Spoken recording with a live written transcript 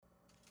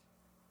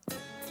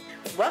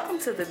Welcome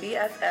to the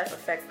BFF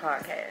Effect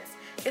podcast.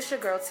 It's your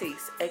girl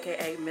Teese,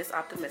 aka Miss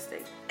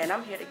Optimistic, and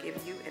I'm here to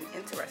give you an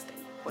interesting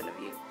point of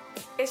view.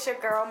 It's your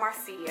girl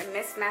Marcia,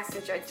 Miss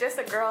Messenger, just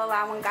a girl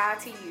allowing God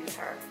to use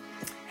her.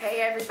 Hey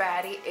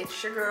everybody,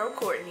 it's your girl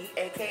Courtney,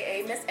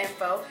 aka Miss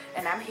Info,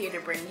 and I'm here to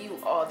bring you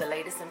all the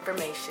latest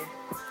information.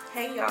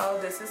 Hey y'all,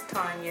 this is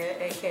Tanya,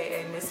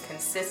 aka Miss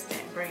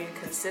Consistent, bringing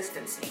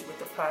consistency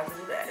with a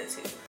positive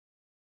attitude.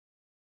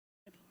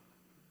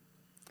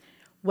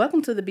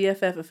 Welcome to the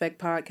BFF Effect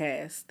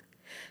podcast.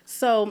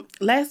 So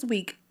last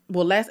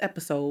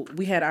episode,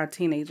 we had our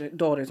teenager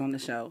daughters on the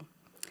show.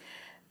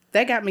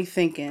 That got me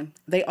thinking,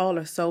 they all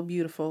are so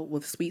beautiful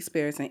with sweet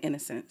spirits and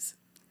innocence.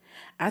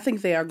 I think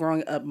they are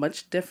growing up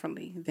much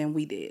differently than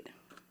we did.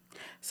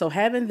 So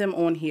having them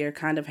on here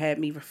kind of had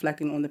me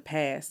reflecting on the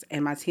past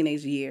and my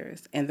teenage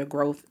years and the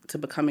growth to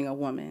becoming a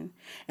woman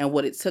and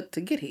what it took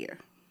to get here.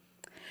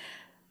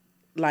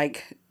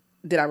 Like,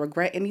 did I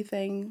regret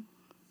anything?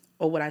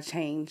 Or would I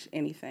change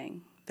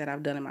anything that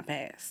I've done in my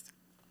past?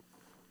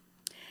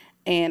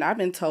 And I've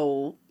been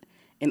told,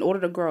 in order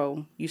to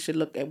grow, you should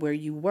look at where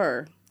you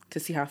were to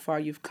see how far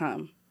you've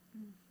come.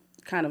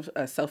 Kind of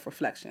a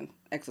self-reflection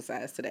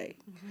exercise today,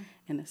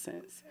 in a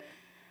sense.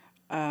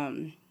 So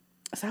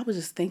I was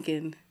just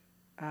thinking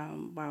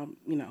while,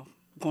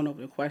 going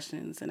over the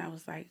questions, and I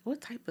was like,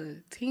 what type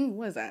of teen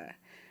was I?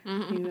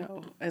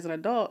 As an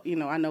adult,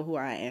 I know who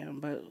I am,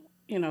 but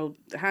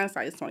the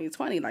hindsight is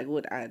 20/20. Like,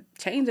 would I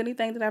change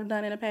anything that I've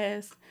done in the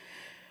past?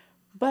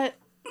 But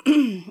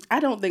I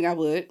don't think I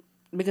would,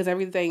 because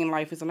everything in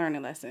life is a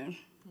learning lesson.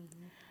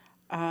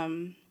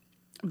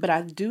 But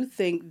I do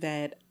think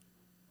that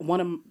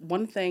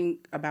one thing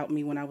about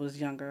me when I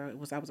was younger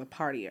was I was a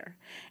partier,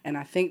 and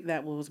I think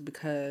that was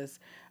because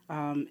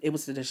it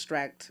was to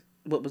distract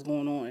what was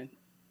going on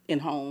in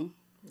home.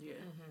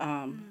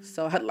 Yeah.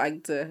 So I'd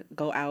like to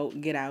go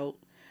out, get out,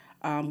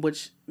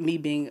 which me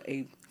being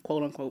a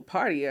quote-unquote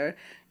partier,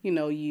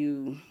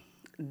 you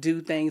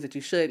do things that you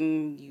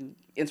shouldn't, you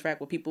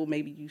interact with people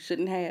maybe you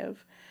shouldn't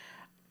have.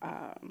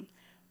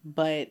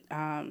 But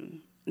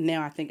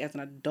now I think as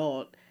an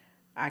adult,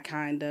 I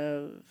kind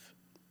of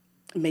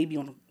maybe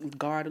on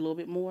guard a little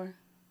bit more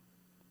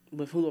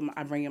with who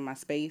I bring in my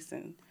space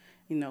and,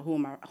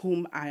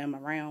 whom I am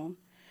around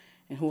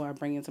and who I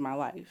bring into my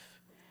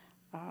life.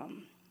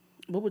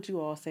 What would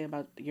you all say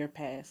about your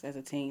past as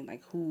a teen?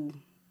 Like,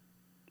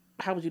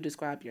 how would you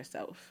describe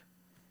yourself?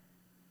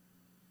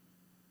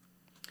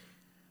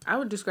 I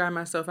would describe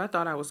myself, I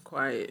thought I was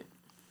quiet.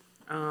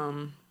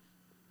 I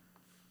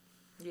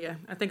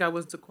think I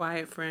was the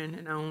quiet friend,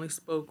 and I only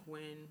spoke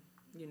when,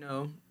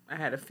 I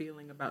had a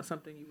feeling about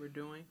something you were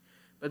doing.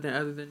 But then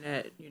other than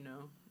that,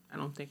 I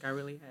don't think I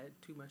really had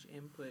too much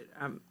input.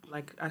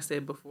 Like I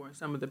said before, in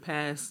some of the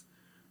past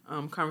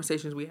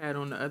conversations we had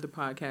on the other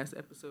podcast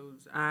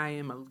episodes, I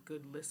am a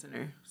good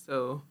listener.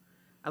 So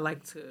I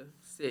like to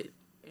sit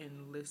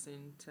and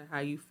listen to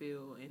how you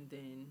feel, and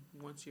then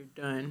once you're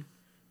done,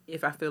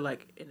 if I feel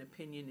like an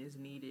opinion is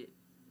needed,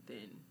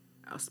 then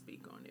I'll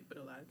speak on it. But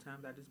a lot of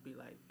times I just be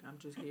like, I'm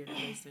just here to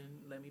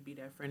listen. Let me be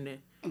that friend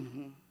to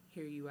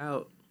hear you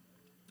out.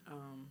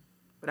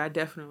 But I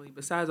definitely,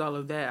 besides all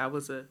of that, I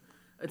was a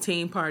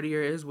teen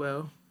partier as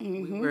well.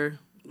 We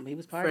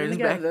was friends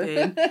together.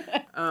 Back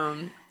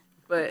then.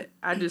 But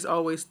I just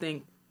always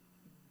think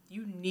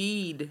you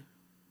need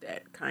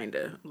that kind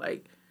of,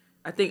 like,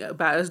 I think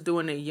by us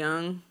doing it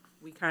young,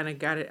 we kind of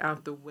got it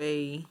out the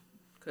way.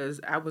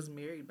 Because I was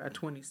married by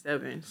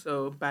 27,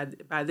 so by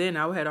then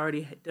I had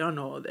already done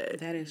all that.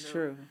 That is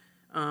true.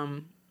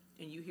 And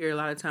you hear a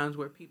lot of times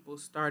where people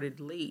started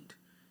late,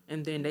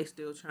 and then they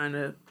still trying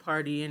to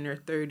party in their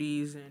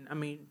 30s, and I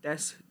mean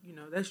that's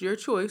your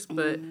choice.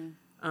 But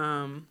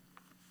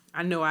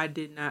I know I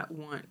did not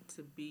want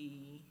to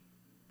be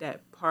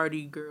that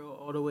party girl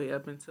all the way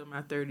up until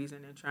my 30s,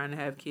 and then trying to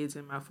have kids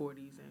in my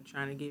 40s and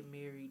trying to get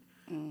married.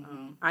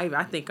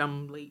 I think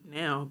I'm late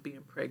now,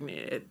 being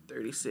pregnant at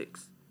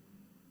 36.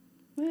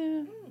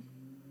 Yeah.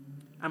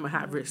 I'm a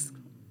high risk.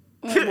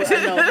 They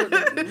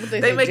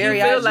make you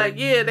feel like,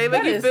 they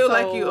make you feel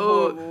like you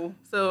old. Horrible.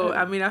 So,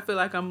 I mean, I feel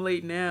like I'm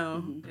late now,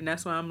 and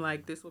that's why I'm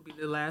like, this will be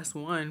the last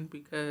one,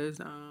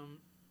 because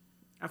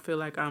I feel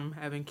like I'm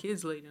having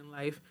kids late in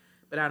life,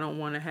 but I don't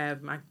want to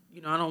have I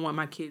don't want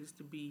my kids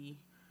to be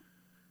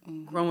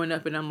growing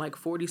up and I'm like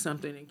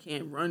 40-something and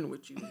can't run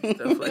with you and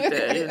stuff like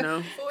that,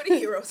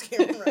 40-year-olds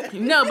can't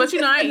run. No, but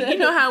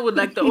how with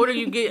like the older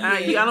you get,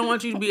 I don't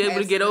want you to be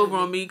able to get over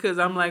on me because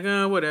I'm like,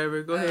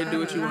 whatever, go ahead and do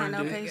what you want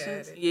to do.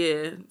 Patience.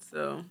 Yeah,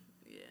 so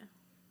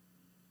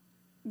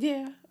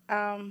yeah.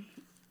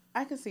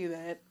 I can see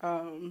that.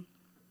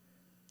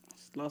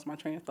 Just lost my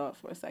train of thought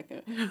for a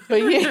second,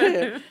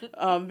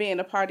 but being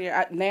a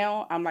partier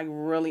now, I'm like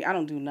really, I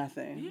don't do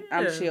nothing. Yeah.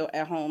 I'm a chill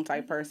at home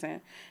type person.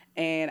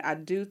 And I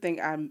do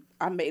think I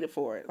made it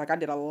for it. Like, I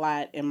did a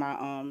lot in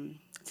my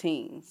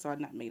teens. So I'm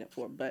not made up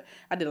for it, but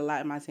I did a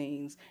lot in my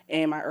teens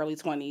and my early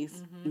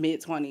 20s,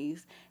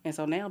 mid-20s. And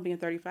so now being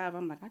 35,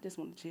 I'm like, I just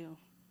want to chill.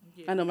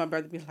 Yeah. I know my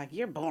brother be like,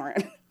 you're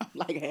boring. I'm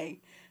like,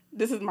 hey,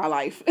 This is my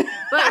life.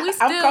 But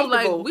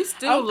we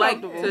still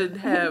like I'm to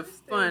have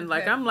fun.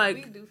 Like I'm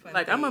like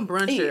I'm a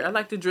bruncher. Yeah. I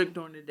like to drink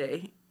during the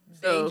day.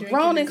 So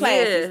Grown in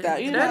classes, though,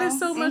 you that know? is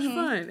so much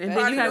fun. And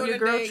then you have your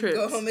girl trips.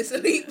 Go home and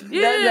sleep.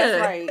 Yeah,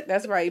 That's right.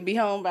 That's right. Be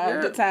home by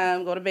a good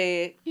time. Go to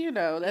bed. You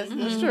know, that's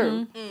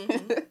true.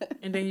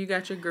 And then you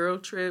got your girl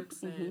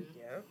trips and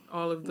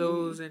all of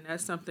those, and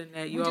that's something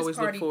that you always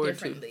look forward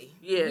to.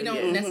 Yeah, we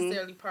don't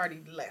necessarily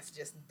party less,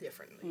 just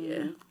differently.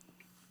 Yeah,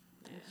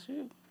 That's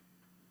true.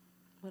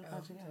 What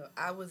about you?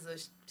 I was a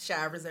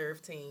shy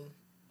reserve teen.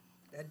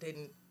 I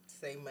didn't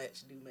say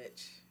much, do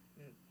much.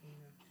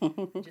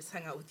 Just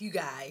hung out with you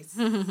guys.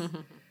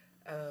 And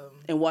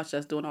watch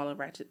us doing all the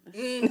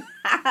ratchetness.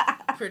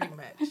 Pretty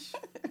much.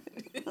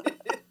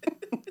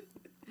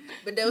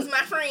 But those my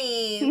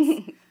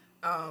friends.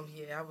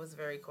 Yeah, I was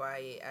very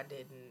quiet. I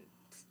didn't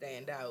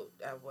stand out.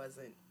 I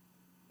wasn't,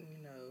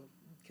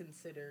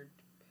 considered.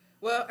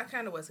 Well, I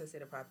kind of was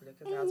considered popular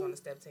because I was on the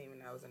step team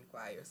and I was in the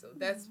choir. So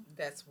that's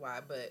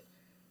why. But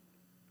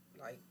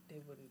like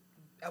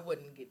I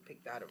wouldn't get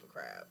picked out of a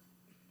crowd.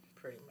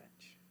 Pretty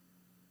much.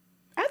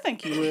 I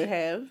think you would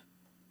have.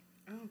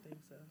 I don't think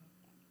so.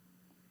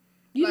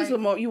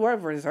 You were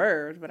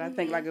reserved, but I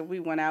think like if we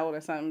went out or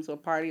something to a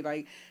party,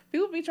 like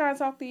people be trying to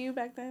talk to you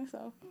back then.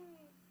 So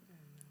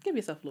give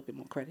yourself a little bit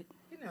more credit.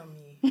 You know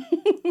me.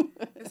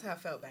 That's how I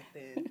felt back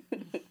then.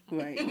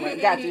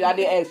 Right. Got you. I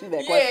did ask you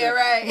that question. Yeah,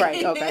 right.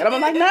 Right. Okay. And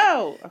I'm like,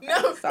 no. Okay,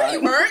 no, sorry.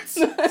 you weren't.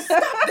 Stop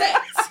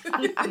that.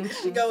 I'm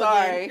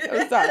sorry.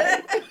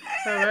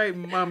 All right,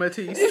 Mama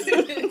Tease.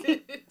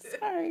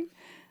 Sorry.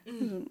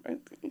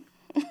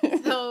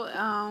 So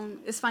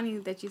it's funny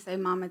that you say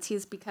Mama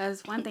Tease,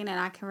 because one thing that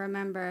I can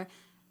remember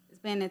is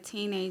being a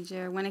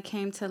teenager when it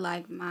came to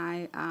like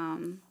my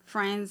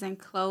friends and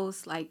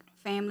close like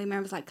family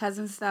members, like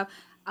cousins and stuff.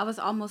 I was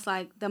almost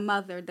like the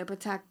mother, the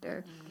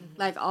protector,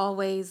 like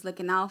always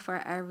looking out for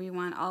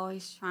everyone,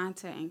 always trying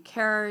to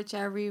encourage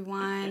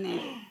everyone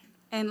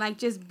and like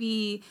just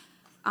be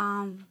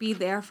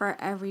there for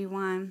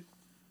everyone.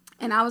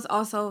 And I was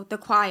also the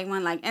quiet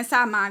one, like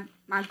inside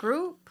my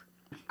group.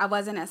 I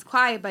wasn't as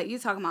quiet, but you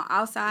talking about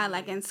outside,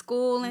 like in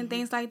school and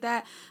things like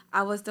that.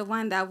 I was the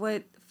one that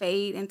would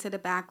fade into the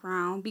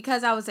background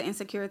because I was an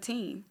insecure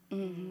teen,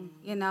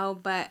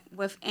 but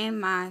within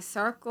my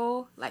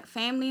circle, like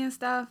family and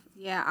stuff,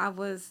 yeah, I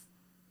was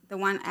the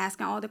one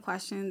asking all the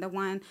questions, the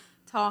one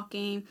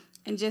talking,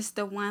 and just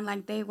the one,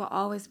 like, they will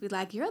always be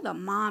like, you're the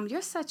mom,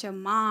 you're such a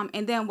mom.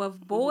 And then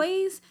with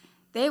boys,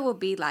 they will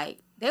be like,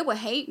 they would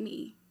hate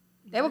me.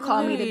 They would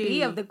call me the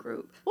B of the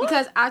group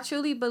because I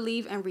truly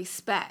believe in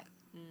respect.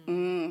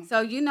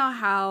 So you know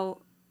how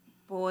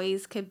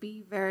boys could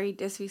be very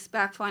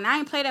disrespectful, and I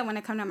ain't play that when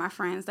it come to my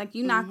friends. Like,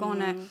 you're not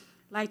gonna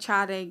like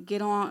try to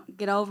get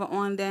over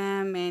on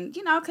them, and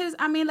because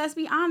I mean, let's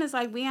be honest.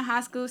 Like, we in high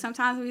school,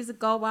 sometimes we used to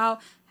go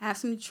out, have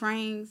some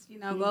drinks,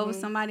 go over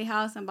somebody's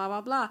house, and blah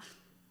blah blah.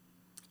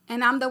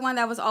 And I'm the one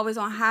that was always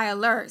on high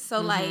alert. So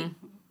like,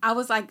 I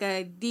was like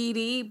a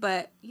DD,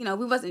 but we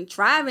wasn't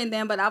driving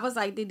them, but I was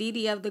like the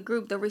DD of the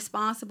group, the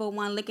responsible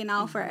one, looking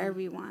out for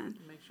everyone.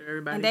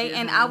 Everybody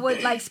and I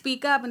would like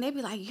speak up, and they'd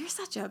be like, "You're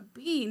such a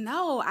B."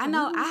 No, I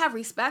know I have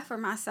respect for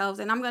myself,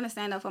 and I'm gonna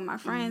stand up for my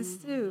friends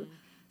too.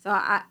 So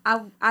I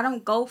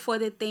don't go for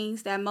the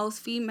things that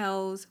most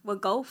females would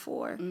go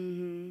for.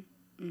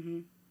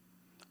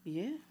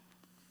 Yeah.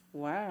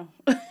 Wow.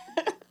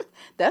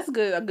 That's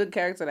good. A good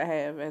character to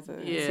have as a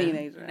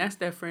teenager. And that's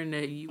that friend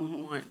that you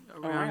want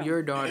around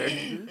your daughter.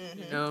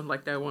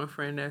 Like that one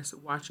friend that's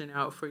watching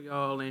out for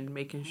y'all and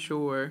making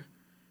sure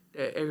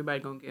that everybody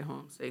gonna get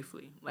home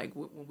safely. Like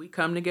when we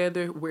come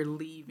together, we're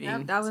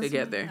leaving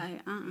together.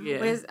 Like,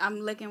 Yeah. I'm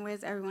looking.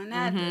 Where's everyone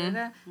at?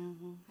 I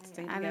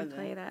didn't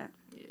play that.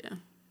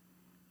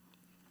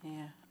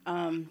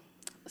 Yeah.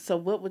 So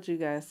what would you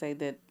guys say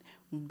that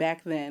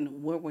back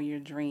then? What were your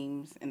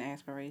dreams and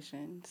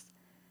aspirations?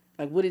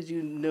 Like, what did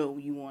you know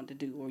you wanted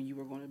to do, or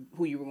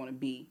who you were gonna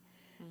be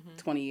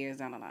 20 years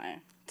down the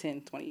line,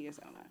 10, 20 years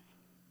down the line?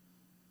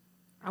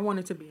 I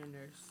wanted to be a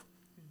nurse.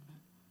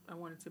 I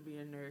wanted to be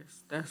a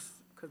nurse. That's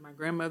because my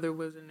grandmother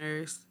was a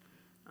nurse.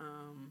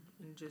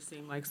 It just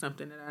seemed like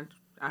something that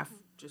I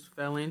just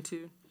fell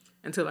into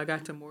until I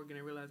got to Morgan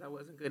and realized I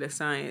wasn't good at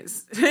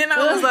science. And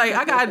I was like,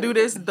 I got to do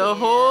this the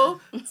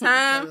whole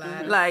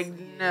time. Like,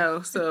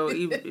 no. So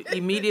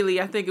immediately,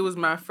 I think it was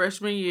my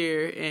freshman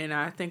year, and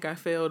I think I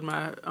failed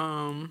my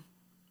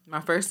my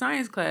first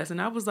science class.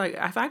 And I was like,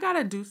 if I got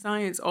to do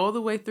science all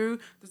the way through,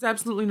 there's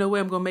absolutely no way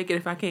I'm going to make it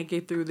if I can't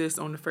get through this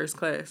on the first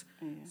class.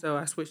 So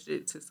I switched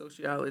it to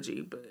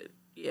sociology. But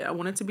yeah, I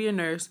wanted to be a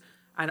nurse.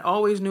 I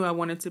always knew I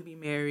wanted to be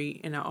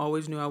married, and I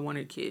always knew I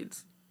wanted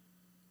kids.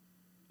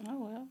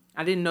 Oh, well.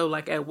 I didn't know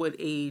like at what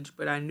age,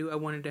 but I knew I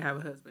wanted to have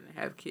a husband and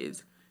have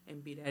kids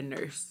and be that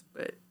nurse.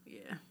 But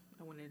yeah,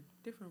 I went a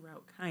different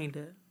route, kind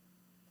of.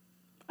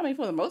 I mean,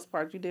 for the most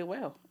part, you did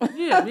well.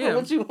 Yeah. For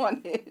what you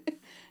wanted.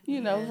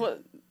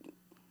 What.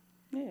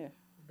 Yeah.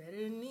 Better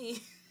than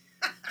me.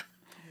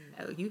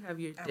 No, you have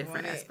your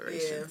different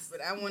aspirations. Yeah, but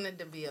I wanted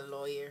to be a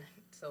lawyer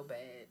so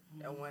bad.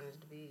 I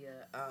wanted to be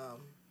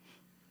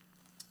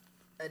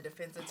a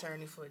defense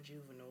attorney for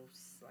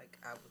juveniles. Like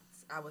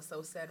I was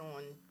so set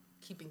on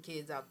keeping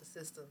kids out the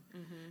system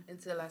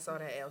until I saw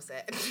that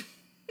LSAT.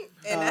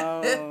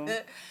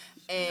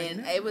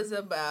 And it was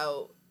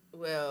about,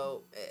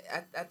 well,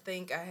 I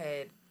think I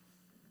had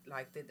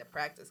like did the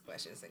practice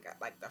questions and got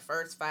like the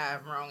first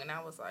 5 wrong, and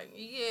I was like,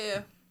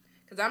 yeah,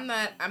 because I'm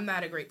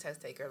not a great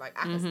test taker. Like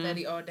I can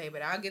study all day,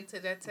 but I'll get to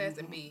that test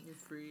and be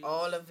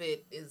all of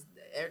it is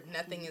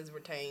nothing is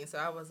retained. So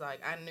I was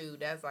like, I knew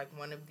that's like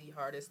one of the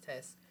hardest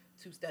tests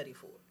to study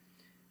for.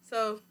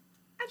 So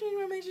I changed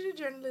my major to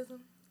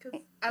journalism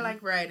because I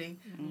like writing,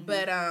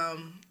 but I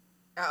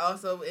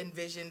also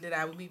envisioned that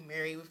I would be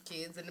married with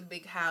kids in a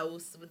big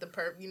house with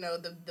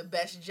the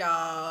best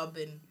job,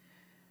 and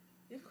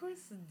of course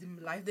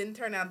life didn't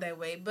turn out that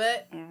way,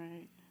 but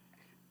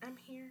I'm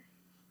here.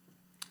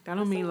 That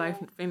don't mean life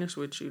finished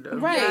with you, though.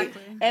 Right.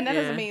 Exactly. And that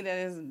doesn't mean that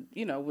it's,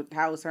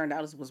 how it turned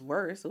out was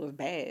worse. It was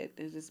bad.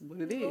 It's just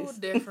what it is. A little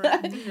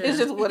different. It's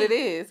just what it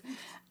is.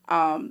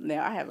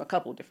 Now, I have a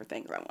couple different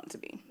things I want to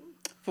be.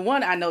 For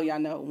one, I know y'all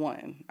know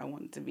one. I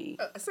wanted to be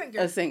a singer.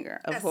 A singer,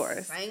 of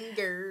course. A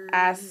singer.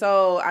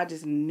 I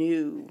just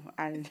knew.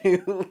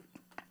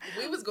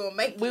 We was going to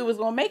make it. We was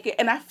going to make it.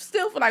 And I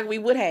still feel like we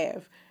would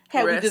have.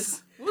 Had we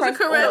just was it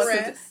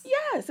Caress?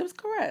 Yes, it was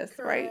Caress,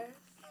 right?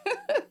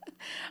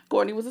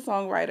 Courtney was a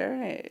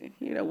songwriter.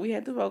 And, we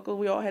had the vocals.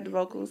 We all had the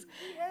vocals.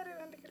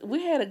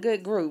 We had a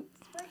good group.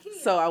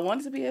 So I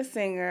wanted to be a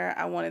singer.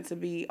 I wanted to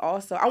be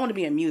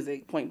in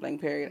music, point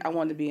blank period. I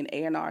wanted to be an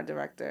A&R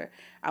director.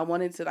 I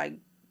wanted to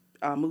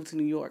move to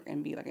New York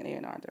and be like an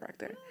A&R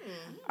director.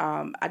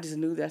 I just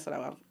knew that's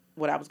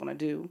what I was going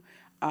to do.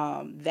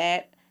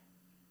 That,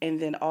 and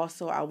then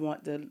also I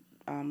want the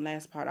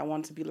last part. I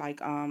wanted to be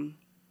like,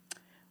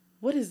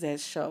 what is that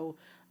show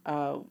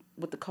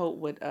with the coat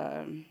with,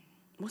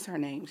 what's her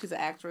name? She's an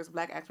actress,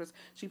 black actress.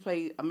 She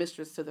played a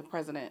mistress to the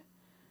president.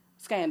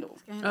 Scandal.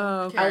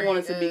 Oh, okay. I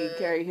wanted to be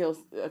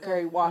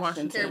Carrie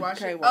Washington.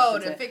 Oh,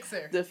 the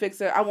Fixer. The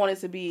Fixer. I wanted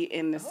to be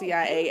in the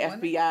CIA,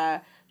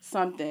 FBI,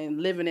 something,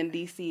 living in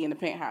D.C. in the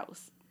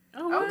penthouse.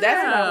 Oh, wow.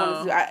 That's what I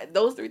wanted to do.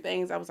 Those 3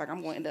 things, I was like,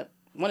 I'm going to end up,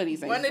 one of these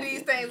things. One of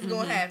these things is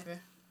going to happen.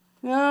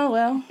 Oh,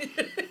 well.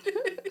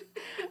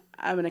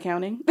 I'm in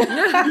accounting. Things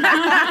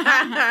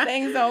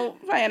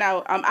don't plan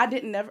out.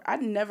 I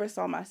never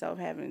saw myself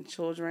having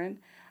children.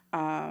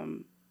 I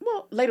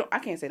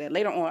can't say that.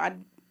 Later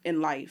on, in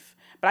life.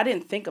 But I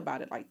didn't think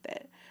about it like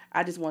that.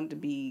 I just wanted to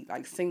be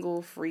like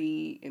single,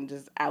 free, and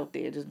just out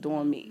there, just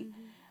doing me.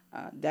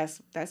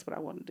 That's what I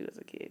wanted to do as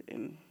a kid,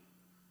 and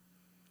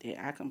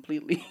yeah, I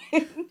completely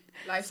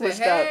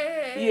switched up.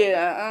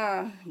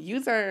 Yeah,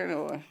 U-turn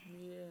or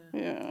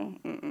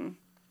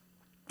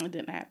it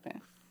didn't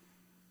happen.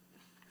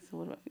 So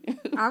what about you?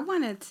 I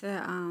wanted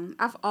to.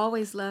 I've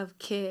always loved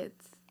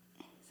kids,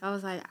 so I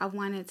was like, I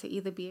wanted to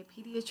either be a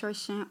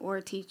pediatrician or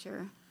a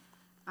teacher.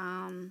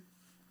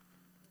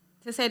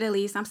 To say the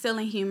least, I'm still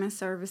in human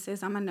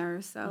services. I'm a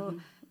nurse, so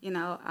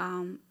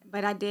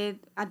but I did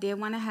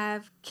want to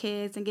have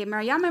kids and get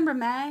married. Y'all remember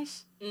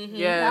MASH?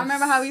 Yeah. Y'all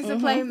remember how we used to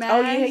play MASH?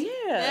 Oh yeah.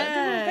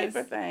 Yes. The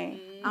paper thing.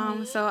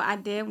 So I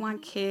did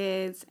want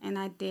kids, and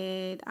I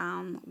did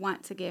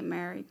want to get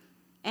married,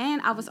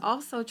 and I was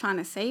also trying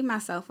to save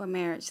myself for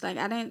marriage. Like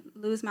I didn't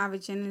lose my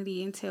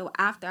virginity until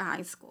after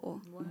high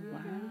school.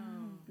 Wow.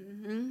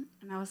 And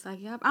I was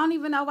like, yep. I don't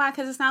even know why,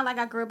 because it's not like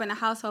I grew up in a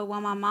household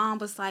where my mom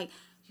was like,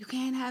 you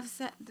can't have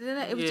sex.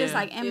 It was just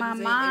like in my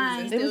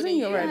mind. It was in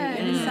you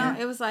already. So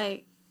it was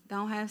like,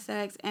 don't have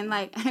sex. And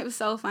like, it was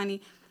so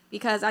funny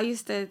because I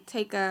used to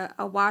take a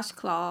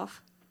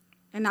washcloth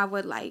and I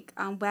would like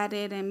wet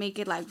it and make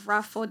it like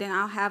ruffled, then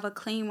I'll have a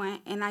clean one.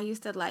 And I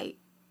used to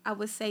I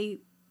would say,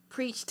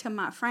 preach to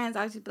my friends.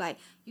 I would just be like,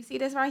 you see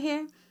this right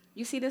here?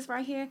 You see this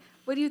right here?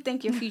 What do you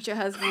think your future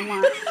husband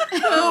wants?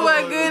 Oh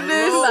my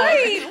goodness.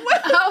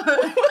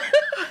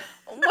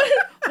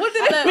 What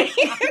did it mean?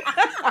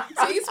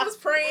 Tease was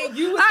praying.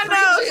 You was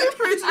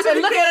preaching. I said,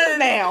 look at us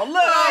now.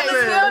 Look.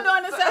 We're still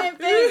doing the same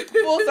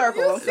thing. Full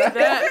circle.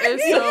 That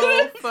is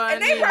so funny.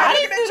 And they probably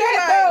didn't do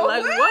that though.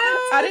 Like,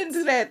 what? I didn't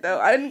do that though.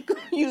 I didn't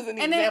use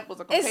any examples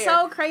of compare. It's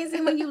so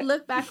crazy when you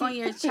look back on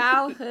your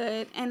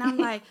childhood, and I'm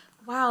like,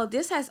 wow,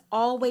 this has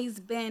always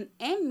been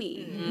in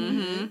me.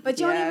 Mm-hmm. But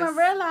you don't even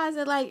realize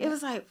it. Like, it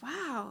was like,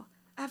 wow,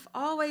 I've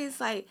always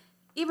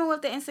even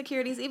with the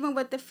insecurities, even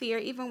with the fear,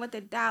 even with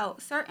the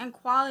doubt, certain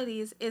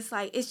qualities, it's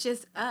like, it's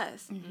just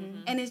us.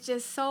 Mm-hmm. And it's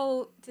just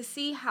so, to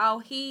see how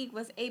he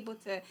was able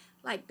to,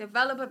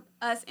 develop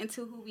us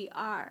into who we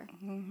are.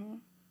 Mm-hmm.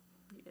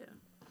 Yeah.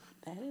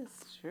 That is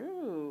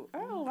true.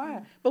 Oh,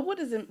 wow. But what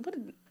did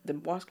the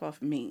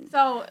washcloth mean?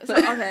 So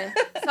okay.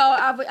 So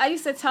I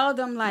used to tell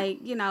them,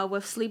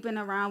 with sleeping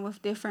around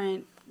with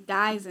different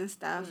guys and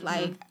stuff,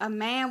 mm-hmm. A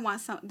man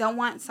don't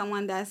want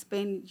someone that's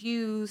been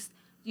used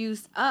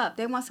up.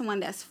 They want someone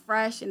that's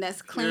fresh and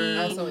that's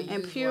clean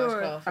and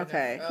pure.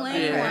 Okay.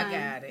 Clean one. I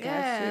got it.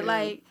 Yeah,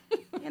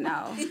 you know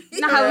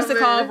how we used to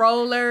call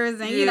rollers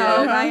and, and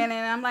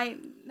I'm like,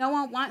 no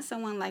one wants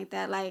someone like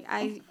that.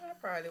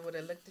 probably would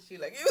have looked at you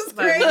like it was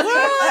Like, crazy. what?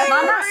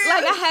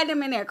 Like I had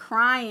them in there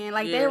crying.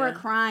 Like they were Yeah.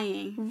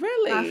 crying.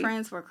 Really? My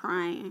friends were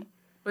crying.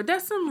 But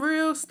that's some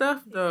real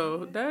stuff,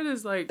 though. That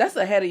is like... That's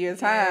ahead of your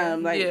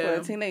time, like, for Yeah.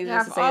 a teenager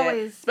Yeah, to I've say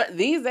always- that. But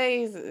these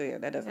days,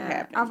 that doesn't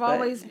happen. I've but,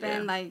 always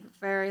been yeah. like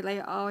very like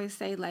I always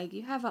say like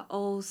you have an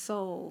old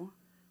soul.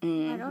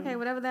 Mhm. Like okay,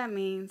 whatever that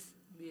means.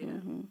 Yeah.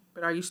 Mhm.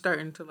 But are you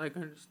starting to, like,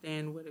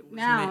 understand what it was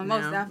Now, meant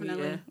most now?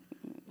 definitely. Yeah.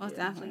 Most Yeah.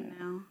 definitely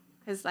now.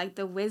 Because, like,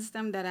 the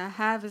wisdom that I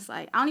have is,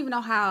 like, I don't even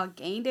know how I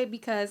gained it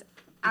because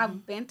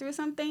I've been through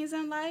some things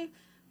in life,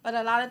 but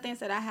a lot of things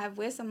that I have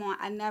wisdom on,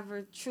 I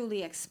never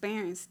truly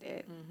experienced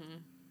it. Mm-hmm.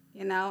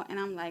 You know? And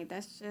I'm like,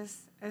 that's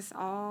just, it's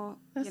all,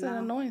 That's you know.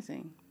 an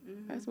anointing.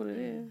 Mhm. That's what it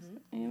is,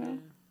 you know?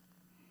 And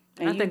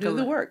I And you think do a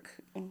the lot- work.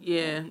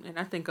 Yeah, and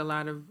I think a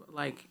lot of,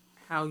 like,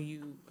 how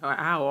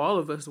all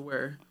of us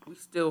were, we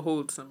still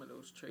hold some of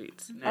those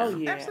traits now. Oh,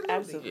 yeah. Absolutely.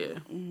 Absolutely. Yeah.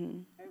 Mm-hmm.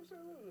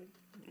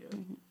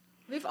 Absolutely.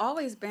 We've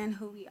always been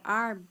who we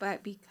are,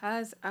 but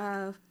because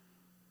of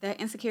the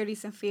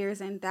insecurities and fears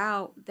and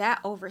doubt,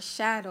 that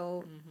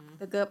overshadowed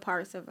the good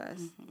parts of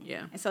us.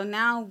 Yeah. And so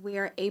now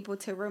we're able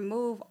to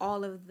remove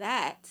all of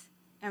that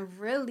and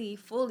really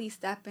fully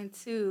step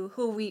into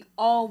who we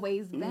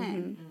always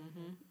been.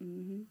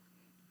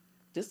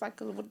 Just like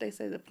what they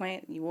say, the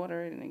plant, you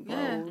water it and it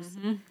Yeah. grows.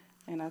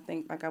 And I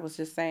think, like I was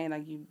just saying,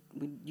 like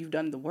you've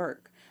done the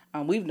work.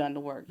 We've done the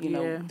work, you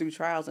know, Yeah. through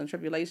trials and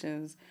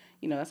tribulations.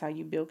 You know, that's how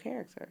you build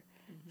character.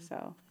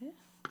 So, yeah,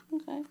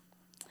 okay.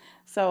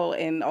 So,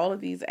 in all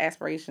of these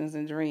aspirations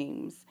and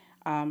dreams,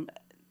 I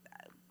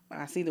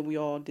see that we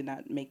all did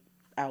not make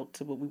out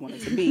to what we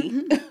wanted to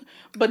be.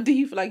 But do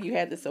you feel like you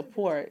had the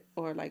support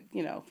or, like,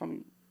 you know,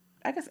 from,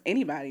 I guess,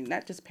 anybody,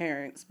 not just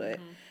parents, but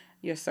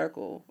your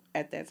circle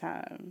at that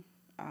time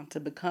to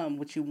become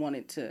what you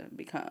wanted to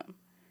become?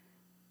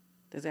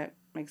 Does that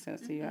make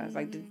sense to you guys?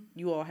 Like, did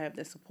you all have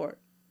the support?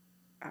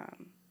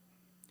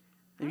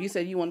 If you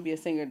said you want to be a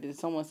singer, did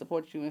someone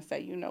support you and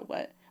say, you know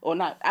what? Or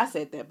not, I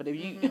said that, but if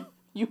you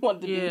you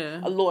wanted to be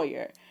a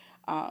lawyer,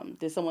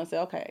 did someone say,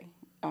 okay,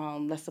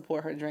 let's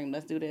support her dream,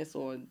 let's do this,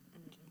 or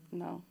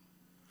no?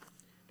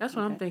 That's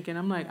what I'm thinking.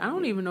 I'm like, I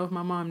don't even know if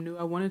my mom knew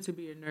I wanted to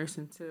be a nurse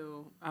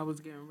until I was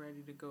getting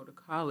ready to go to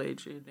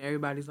college. And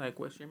everybody's like,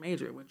 what's your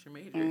major? What's your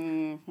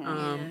major?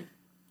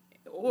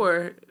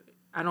 Or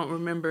I don't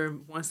remember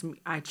once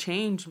I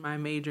changed my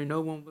major, no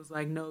one was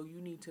like, no,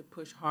 you need to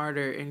push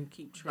harder and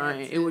keep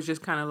trying. It was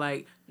just kind of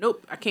like,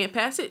 nope, I can't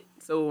pass it,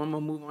 so I'm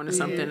going to move on to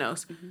something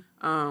else.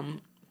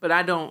 But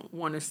I don't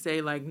want to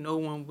say, like, no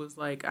one was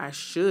like, I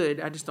should.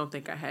 I just don't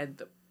think I had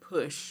the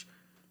push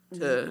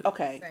to...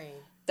 Okay. Same.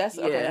 That's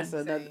okay. Yeah. That's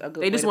a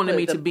good They just wanted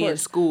me to be in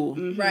school.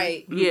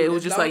 Right. Yeah, it was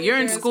As just long like, as you're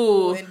in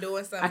school. and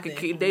doing something. I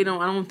could. I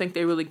don't think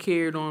they really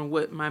cared on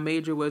what my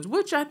major was,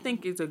 which I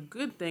think is a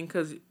good thing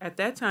because at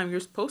that time you're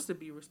supposed to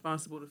be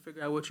responsible to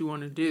figure out what you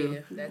want to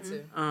do. Yeah, that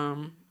too.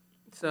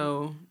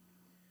 So,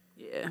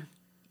 yeah.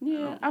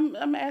 Yeah,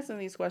 I'm asking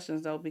these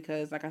questions though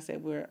because, like I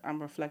said,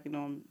 I'm reflecting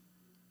on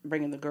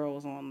bringing the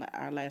girls on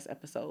our last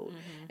episode,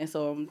 and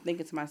so I'm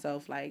thinking to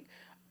myself, like,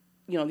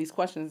 you know, these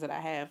questions that I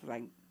have,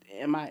 like,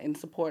 am I in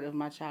support of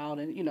my child?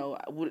 And, you know,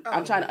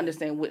 I'm trying to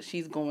understand what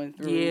she's going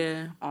through.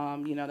 Yeah.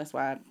 You know, that's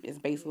why it's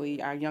basically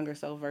our younger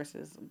self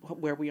versus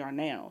where we are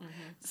now.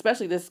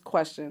 Especially this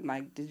question,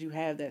 like, did you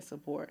have that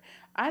support?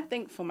 I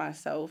think for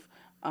myself,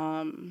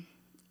 no.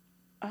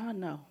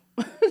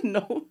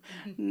 No,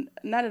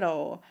 not at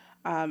all.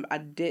 I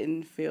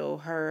didn't feel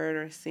heard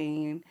or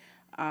seen.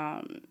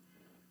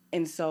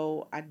 And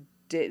so I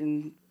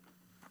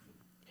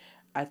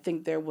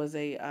think there was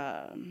a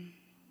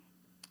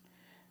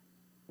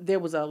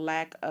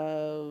lack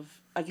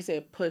of, like you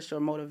said, push or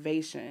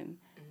motivation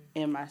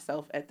in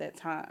myself at that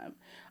time.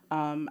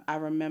 I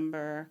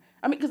remember,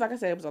 because like I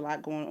said, it was a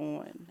lot going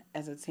on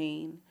as a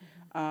teen.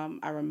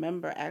 I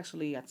remember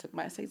actually I took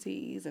my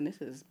SATs, and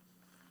this is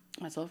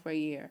my 12th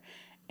grade year,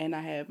 and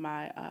I had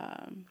my,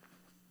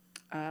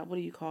 what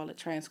do you call it,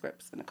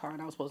 transcripts in the car,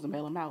 and I was supposed to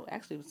mail them out.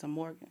 Actually, it was to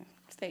Morgan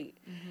State.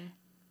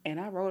 And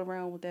I rode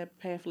around with that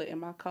pamphlet in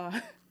my car.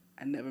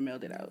 I never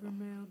mailed it out.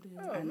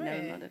 Oh, I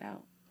never mailed it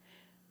out.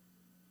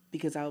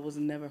 Because I was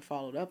never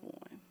followed up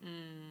on.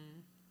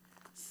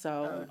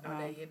 So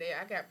I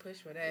got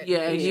pushed for that.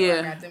 Yeah,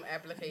 I got them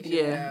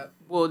applications out.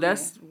 Well,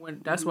 that's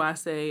why I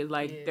say,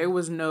 like, there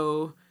was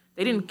no.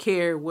 They didn't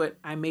care what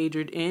I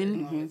majored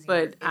in,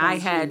 but I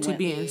had to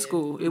be in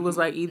school. It was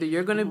like either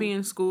you're gonna be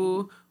in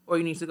school or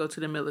you need to go to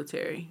the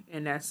military.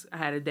 And I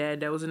had a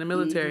dad that was in the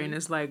military, and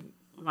it's like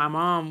my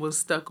mom was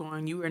stuck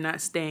on, you are not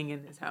staying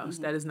in this house.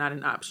 That is not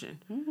an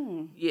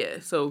option. Yeah,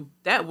 so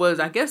that was,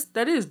 I guess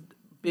that is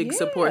big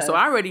support. So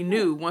I already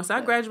knew once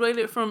I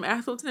graduated from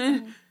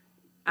Athelton,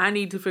 I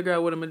need to figure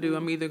out what I'm going to do.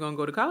 I'm either going to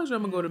go to college or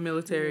I'm going to go to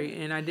military,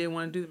 and I didn't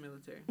want to do the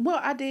military. Well,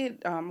 I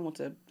did. I went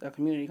to a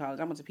community college.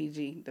 I went to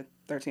PG, the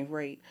 13th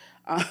grade.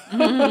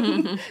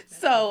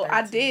 So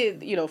I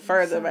did,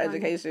 further my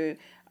education.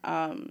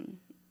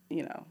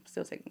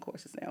 Still taking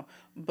courses now,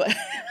 but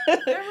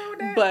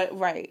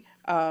right.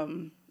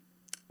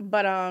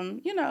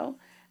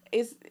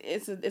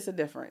 it's a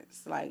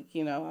difference. Like,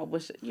 I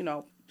wish,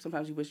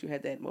 sometimes you wish you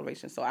had that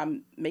motivation. So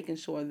I'm making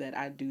sure that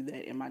I do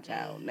that in my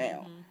child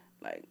now.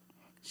 Like,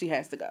 she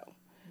has to go.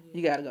 Yeah.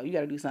 You gotta go. You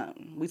gotta do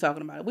something. We've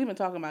been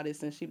talking about it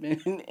since she's been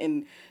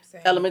in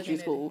elementary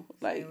school.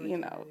 Like,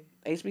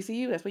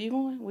 HBCU, that's where you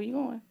going? Where you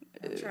going?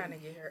 I'm trying to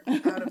get her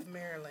out of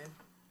Maryland.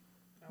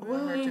 I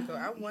want her to go.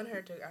 I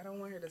don't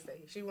want her to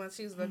stay.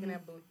 She's looking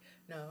at Bowie.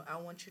 No, I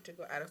want you to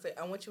go out of state.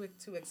 I want you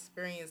to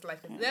experience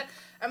life. Going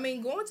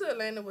to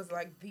Atlanta was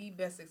like the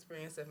best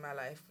experience of my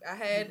life.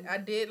 I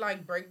did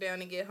like break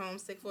down and get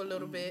homesick for a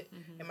little bit.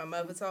 And my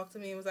mother talked to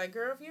me and was like,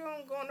 girl, if you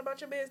don't go on about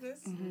your business.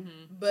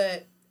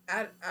 But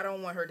I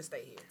don't want her to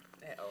stay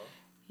here at all.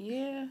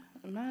 Yeah.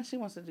 Mine, she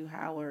wants to do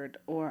Howard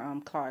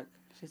or Clark.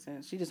 She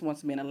said she just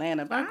wants to be in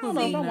Atlanta. But I don't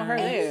know if I want her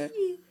there.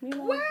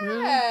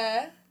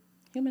 Why?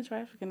 Human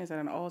trafficking is at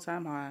an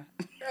all-time high.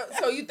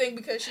 So you think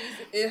because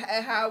she's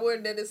at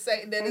Howard that is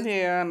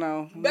yeah, I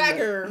know. Back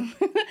her.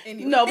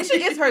 No, but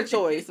it's her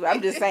choice.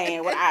 I'm just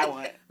saying what I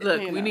want.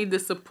 Look, we need the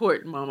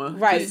support, Mama.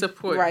 Right. Just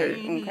support her.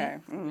 Okay.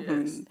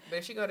 Yes. But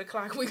if she go to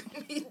Clark, we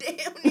gonna be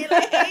damn near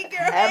like, hey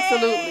girl.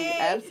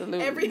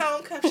 Absolutely. Every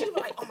homecoming, she'll be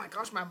like, oh my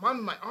gosh, my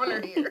mama might honor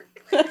here.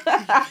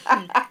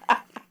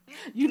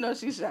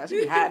 She's shy.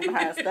 She be hiding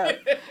behind stuff.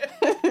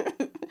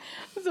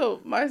 So,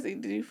 Marcy,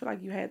 did you feel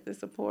like you had the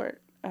support?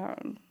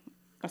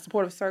 A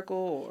supportive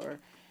circle or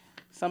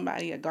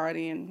somebody, a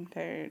guardian,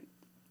 parent?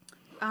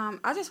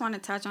 I just want to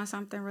touch on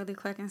something really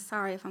quick, and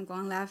sorry if I'm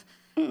going left.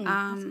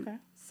 That's okay.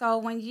 So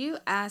when you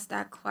asked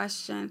that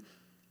question,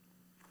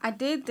 I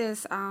did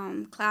this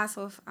class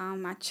with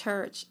my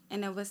church,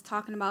 and it was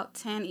talking about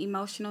 10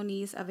 emotional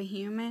needs of a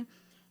human.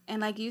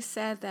 And like you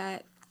said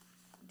that,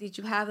 did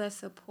you have that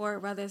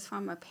support, whether it's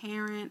from a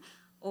parent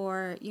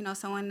or,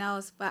 someone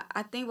else? But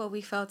I think what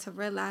we failed to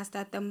realize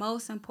that the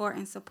most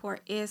important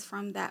support is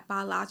from that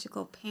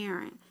biological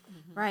parent,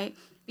 right?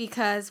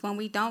 Because when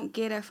we don't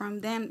get it from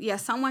them,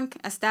 someone,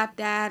 a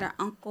stepdad or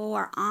uncle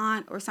or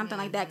aunt or something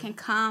like that can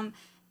come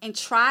and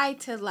try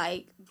to,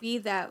 like, be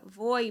that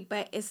void,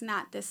 but it's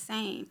not the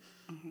same.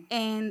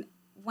 And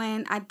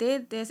when I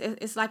did this,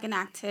 it's like an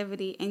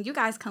activity, and you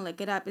guys can look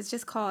it up. It's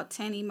just called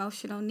 10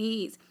 Emotional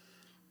Needs.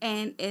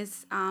 And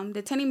it's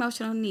the 10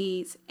 emotional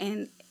needs,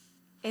 and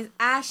it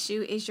asks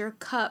you, is your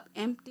cup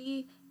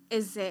empty?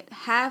 Is it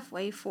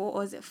halfway full,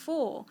 or is it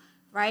full,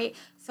 right?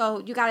 So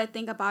you got to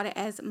think about it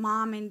as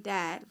mom and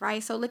dad,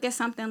 right? So look at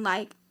something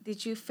like,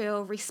 did you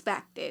feel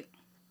respected,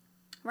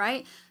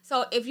 right?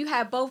 So if you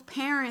had both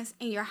parents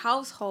in your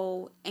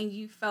household and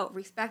you felt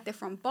respected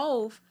from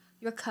both,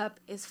 your cup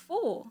is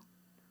full.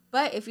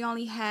 But if you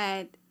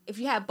had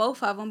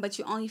both of them, but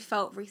you only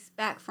felt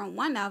respect from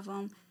one of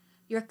them,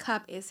 your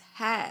cup is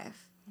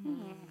half.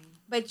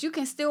 But you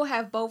can still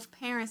have both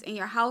parents in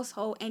your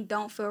household and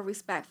don't feel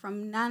respect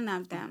from none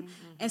of them.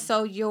 And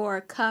so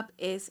your cup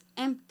is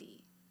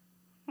empty.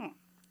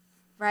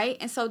 Right?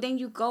 And so then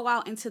you go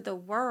out into the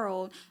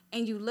world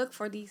and you look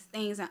for these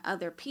things in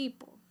other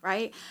people,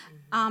 right?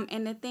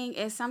 And the thing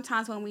is,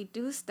 sometimes when we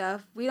do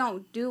stuff, we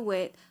don't do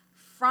it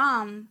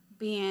from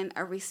being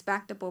a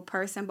respectable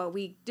person, but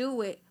we do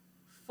it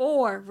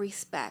for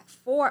respect,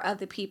 for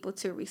other people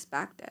to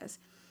respect us.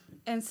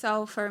 And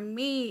so for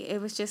me,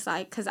 it was just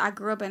like, because I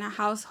grew up in a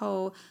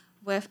household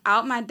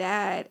without my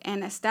dad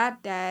and a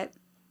stepdad,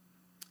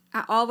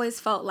 I always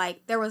felt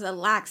like there was a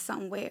lack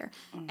somewhere.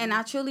 And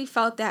I truly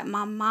felt that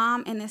my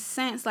mom, in a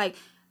sense, like,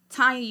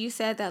 Tanya, you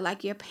said that,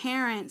 like, your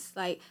parents,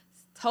 like,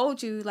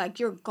 told you, like,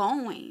 you're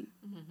going,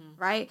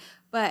 right?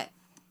 But,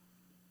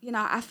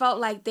 I felt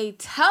like they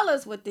tell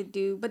us what to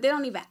do, but they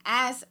don't even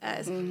ask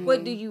us,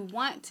 what do you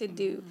want to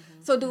do?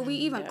 So do we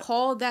even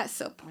call that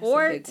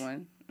support? That's a big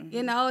one.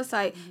 It's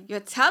like, you're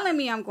telling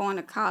me I'm going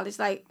to college.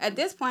 Like, at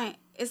this point,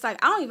 it's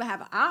like, I don't even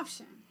have an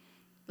option.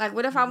 Like,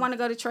 what if I want to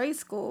go to trade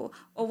school?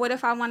 Or what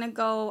if I want to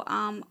go,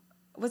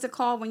 what's it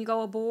called when you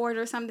go abroad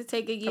or something to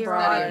take a year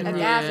off, a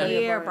gap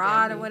year,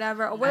 abroad or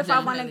whatever? Or what if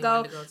I want to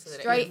go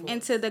straight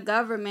into the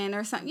government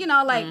or something?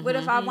 What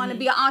if I want to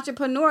be an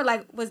entrepreneur?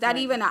 Like, was that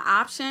even an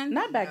option?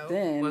 Not back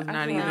then. Was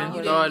not even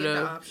you thought didn't get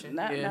the of. option.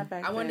 Not back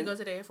then. I wanted to go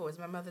to the Air Force.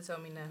 My mother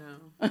told me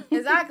no.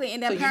 Exactly.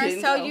 And then So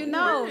parents tell you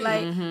no.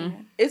 Like,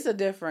 it's a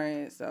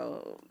difference.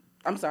 So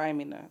I'm sorry, I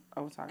mean to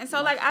overtalk. And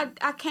so, like,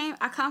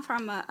 I come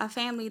from a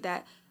family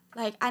that,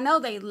 like, I know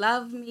they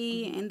love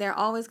me and they're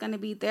always going to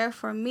be there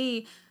for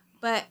me,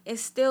 but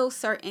it's still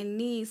certain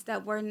needs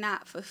that were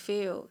not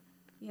fulfilled,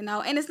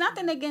 And it's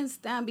nothing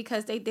against them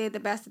because they did the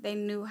best that they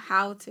knew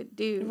how to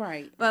do.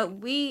 Right. But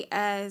we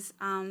as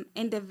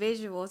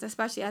individuals,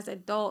 especially as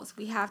adults,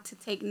 we have to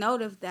take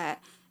note of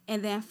that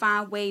and then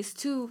find ways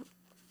to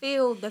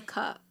fill the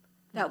cup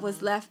that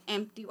was left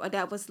empty or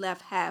that was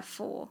left half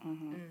full.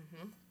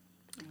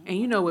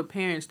 And with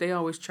parents, they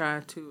always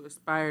try to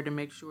aspire to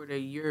make sure that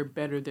you're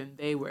better than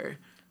they were.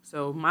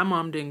 So my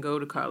mom didn't go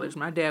to college.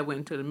 My dad went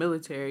into the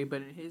military,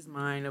 but in his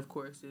mind, of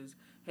course, is,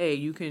 hey,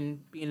 you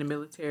can be in the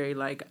military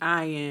like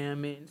I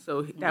am. And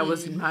so that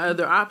was my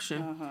other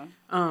option.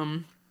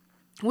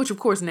 which of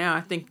course now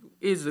I think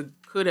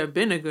could have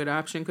been a good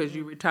option because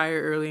you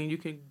retire early and you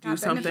can do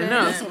something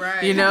else,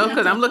 right. you know,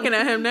 because I'm looking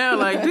at him now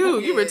like,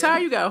 dude, you retire,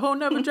 you got a whole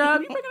nother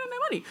job, you bringing in that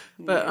money.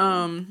 But,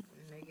 And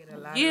they get a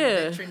lot of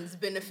veterans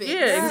benefits.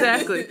 Yeah,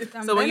 exactly.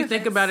 So when you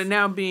think benefits. about it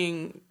now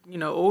being, you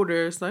know,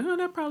 older, it's like, oh,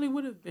 that probably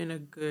would have been a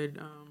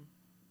good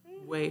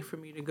way for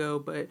me to go.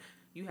 But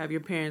you have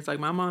your parents, like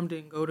my mom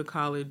didn't go to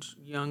college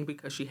young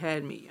because she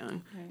had me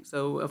young. Right.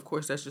 So, of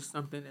course, that's just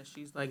something that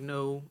she's like,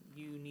 no,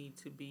 you need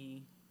to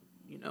be,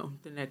 you know,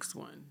 the next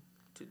one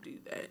to do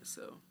that.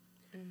 So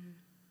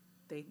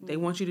they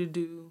want you to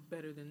do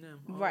better than them.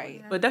 Always.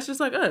 Right. But that's just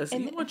like us.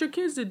 And you want your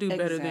kids to do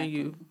better than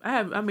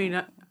exactly.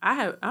 you.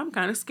 I'm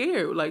kind of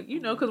scared, like, you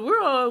know, because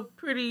we're all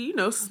pretty, you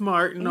know,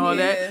 smart and all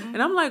that. And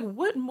I'm like,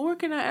 what more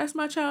can I ask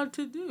my child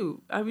to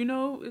do? You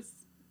know, it's.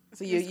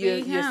 So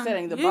you're him.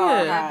 setting the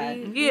bar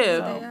high.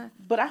 Yeah.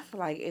 But I feel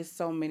like it's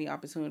so many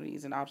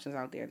opportunities and options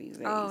out there these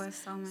days. Oh, it's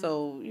so many.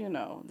 So, you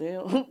know,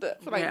 they'll...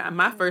 like, yeah,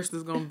 my first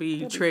is going to be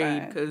They'll be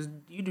trade fine. because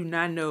you do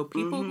not know.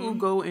 People who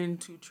go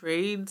into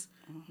trades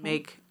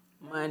make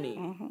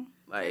money.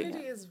 Like,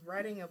 Kennedy is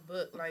writing a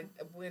book. Like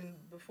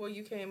before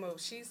you came over,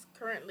 she's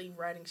currently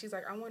writing. She's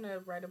like, I want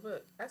to write a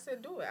book. I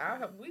said, do it. I'll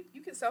help.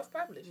 You can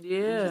self-publish.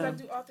 yeah. She's like,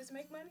 do authors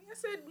make money? I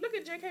said, look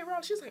at J.K.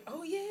 Rowling. She's like,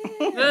 oh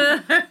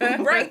yeah,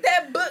 write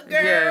that book,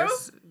 girl.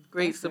 Yes.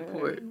 Great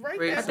support. Right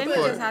Great there. I think we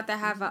support. just have to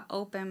have an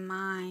open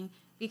mind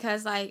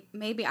because, like,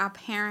 maybe our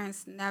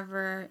parents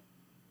never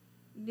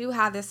knew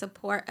how to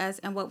support us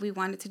and what we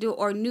wanted to do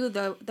or knew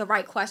the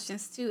right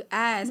questions to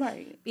ask.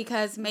 Right.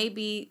 Because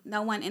maybe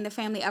no one in the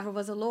family ever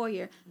was a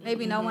lawyer.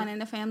 Maybe no one in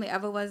the family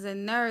ever was a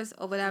nurse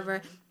or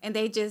whatever. And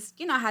they just,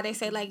 you know how they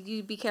say, like,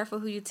 you be careful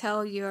who you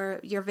tell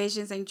your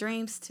visions and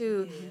dreams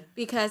to. Yeah.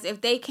 Because if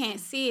they can't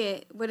see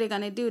it, what are they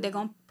going to do? They're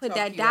going to put Talk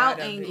that you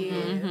doubt out of in it.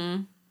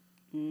 you.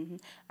 Mm-hmm.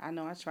 I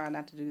know I try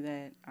not to do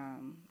that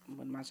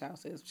when my child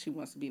says she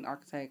wants to be an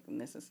architect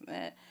and this and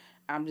that.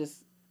 I'm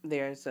just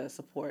there to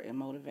support and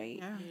motivate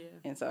Yeah.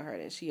 and tell her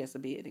that she has to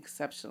be an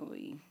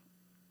exceptionally,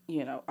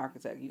 you know,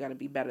 architect. You got to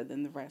be better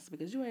than the rest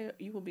because you're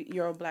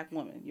a black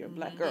woman. You're a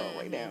black girl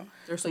right now.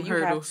 There's So some you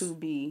hurdles. have to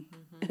be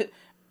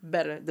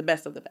better, the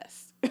best of the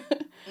best.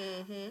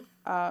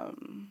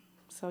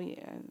 So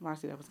yeah,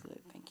 Marcy, that was good.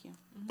 Thank you.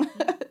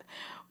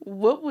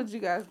 What would you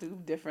guys do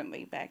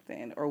differently back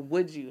then, or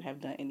would you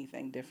have done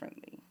anything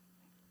differently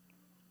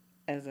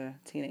as a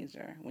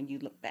teenager when you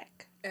look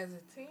back? As a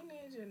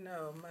teenager,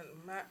 no.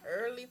 My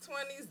early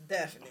 20s,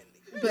 definitely.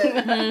 But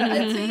a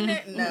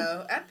teenager,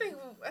 no. I think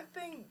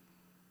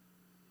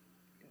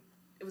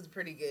it was a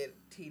pretty good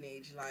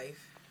teenage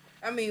life.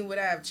 I mean, would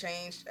I have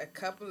changed a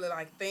couple of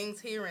like things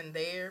here and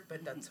there,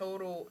 but the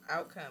total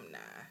outcome, nah.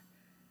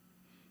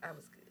 I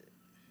was good.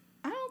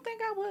 I don't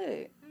think I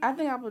would. I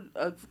think I would,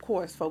 of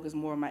course, focus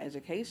more on my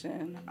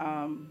education.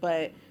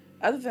 But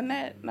other than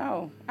that,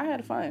 no. I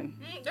had fun.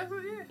 That's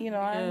what, yeah. You know,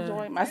 I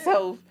enjoyed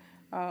myself.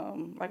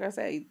 Like I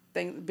say,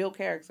 build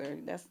character.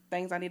 That's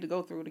things I need to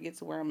go through to get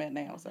to where I'm at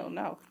now. So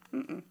no.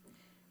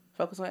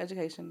 Focus on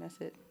education.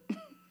 That's it.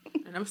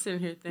 And I'm sitting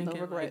here thinking,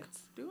 No like,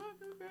 regrets. do I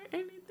regret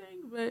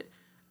anything? But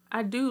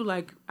I do,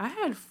 like, I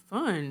had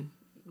fun.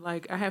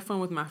 Like, I had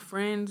fun with my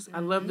friends. I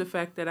love the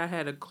fact that I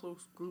had a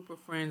close group of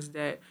friends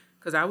that,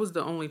 because I was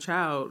the only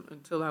child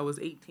until I was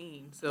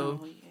 18.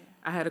 So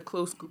I had a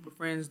close group of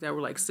friends that were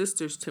like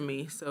sisters to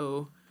me.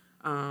 So,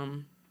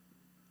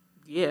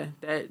 yeah,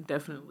 that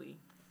definitely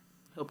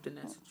helped in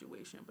that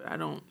situation. But I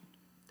don't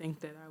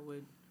think that I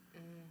would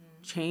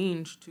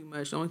change too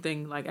much. The only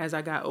thing, like, as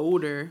I got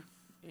older,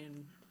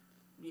 and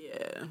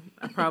yeah,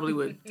 I probably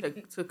would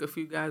took a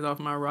few guys off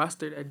my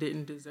roster that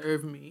didn't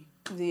deserve me.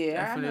 Yeah,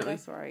 Definitely. I know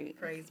that's right.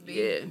 Praise be.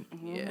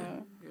 Yeah.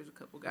 There's a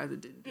couple guys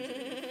that didn't deserve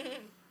me.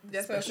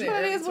 That's what I said.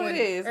 But it is what it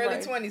is, Early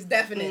right. 20s,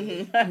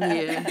 definitely.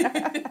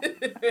 Yeah.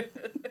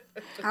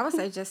 I would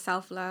say just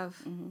self-love.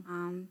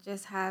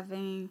 Just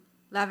loving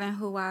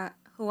how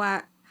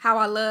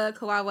I look,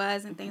 who I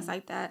was, and things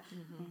like that.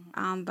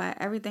 But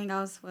everything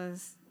else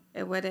nothing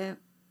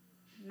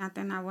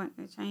I want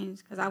to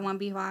change because I want to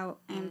be who I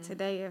am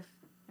today if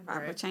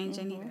I would change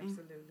anything.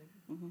 Absolutely.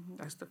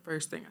 That's the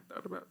first thing I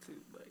thought about too.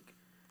 Like,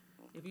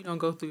 if you don't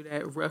go through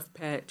that rough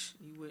patch,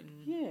 you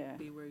wouldn't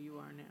be where you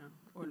are now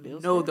or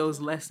know those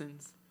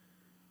lessons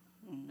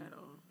at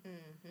all.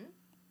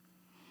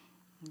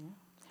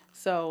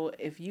 So,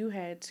 if you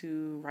had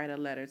to write a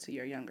letter to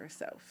your younger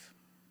self,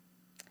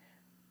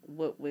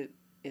 what would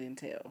it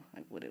entail?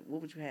 Like, what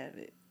would you have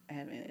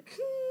in it?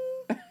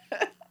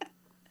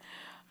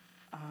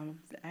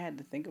 I had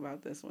to think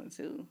about this one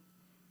too.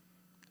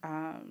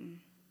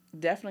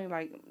 Definitely,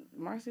 like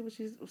Marcy, what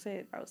you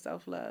said about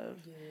self-love.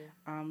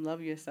 Yeah.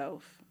 Love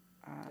yourself.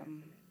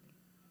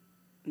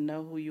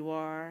 Know who you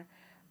are.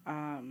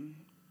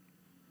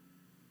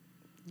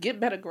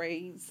 Get better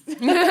grades.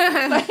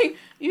 Like,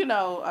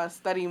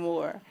 study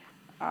more.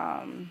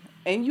 And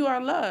you are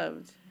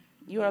loved.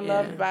 You are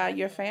loved by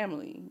your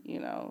family,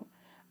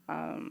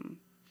 and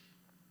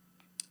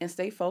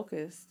stay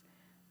focused.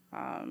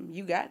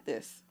 You got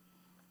this,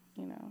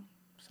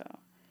 So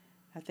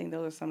I think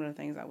those are some of the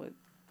things I would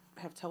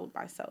have told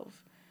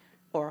myself,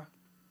 or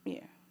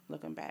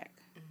looking back.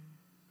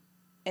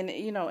 And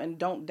and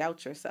don't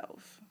doubt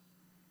yourself,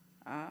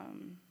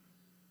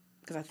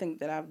 because I think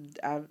that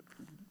I've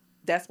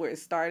that's where it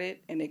started,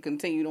 and it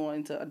continued on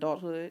into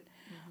adulthood,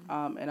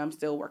 and I'm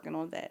still working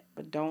on that.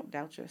 But don't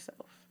doubt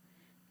yourself.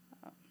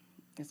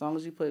 As long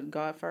as you put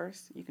God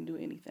first, you can do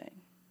anything.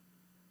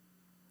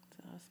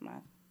 So that's my.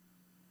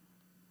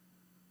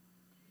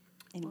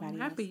 Anybody I'm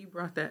happy else? you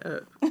brought that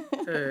up,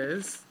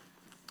 because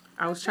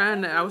I was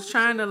trying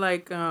to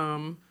like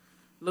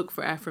look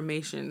for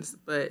affirmations,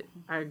 but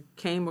I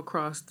came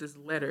across this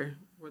letter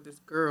where this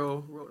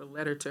girl wrote a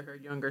letter to her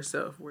younger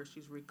self where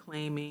she's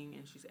reclaiming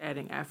and she's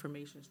adding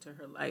affirmations to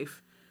her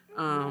life.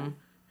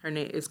 Her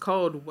name is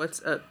called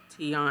 "What's Up,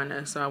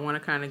 Tiana," so I want to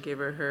kind of give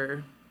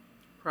her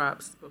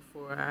props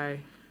before I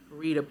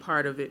read a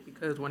part of it,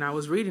 because when I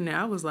was reading it,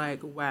 I was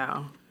like,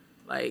 wow,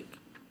 like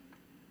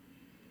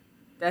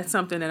that's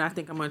something that I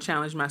think I'm going to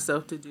challenge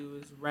myself to do,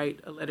 is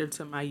write a letter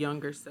to my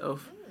younger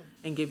self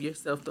and give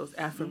yourself those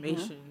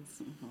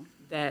affirmations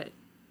that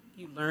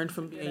you learned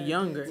from being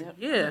younger. Yep.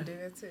 Yeah. do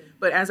that too.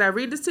 But as I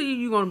read this to you,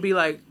 you're going to be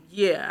like,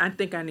 yeah, I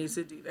think I need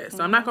to do that.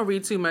 So I'm not going to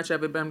read too much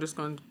of it, but I'm just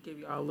going to give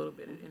you all a little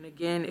bit. And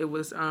again,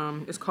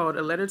 it's called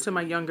A Letter to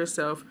My Younger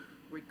Self,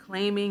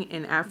 Reclaiming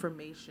and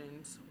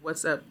Affirmations,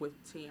 What's Up with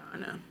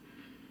Tiana.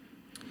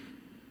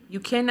 You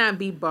cannot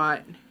be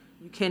bought.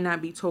 You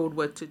cannot be told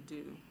what to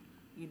do.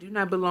 You do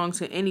not belong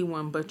to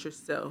anyone but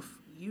yourself.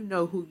 You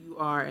know who you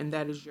are, and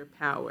that is your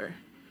power.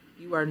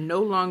 You are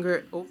no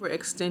longer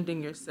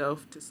overextending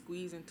yourself to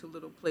squeeze into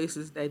little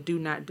places that do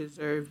not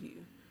deserve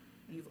you.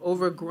 You've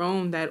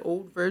overgrown that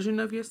old version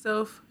of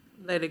yourself.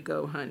 Let it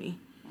go, honey.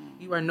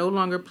 You are no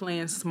longer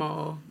playing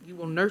small. You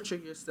will nurture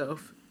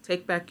yourself,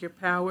 take back your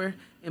power,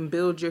 and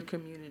build your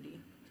community.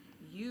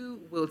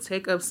 You will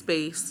take up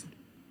space,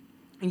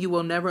 and you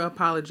will never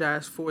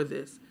apologize for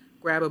this.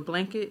 Grab a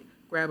blanket,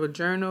 grab a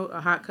journal,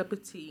 a hot cup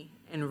of tea,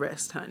 and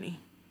rest, honey.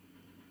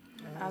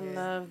 I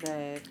love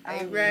that.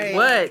 I Right.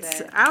 What?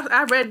 That.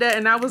 I read that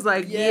and I was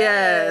like,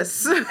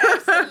 yes.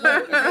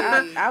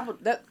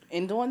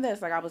 In doing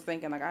this, like I was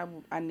thinking, like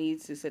I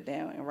need to sit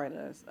down and write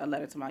a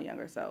letter to my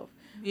younger self.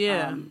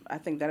 Yeah. I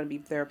think that'd be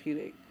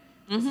therapeutic.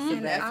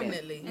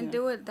 Definitely. And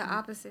do it the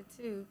opposite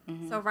too.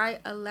 So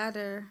write a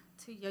letter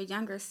to your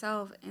younger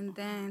self, and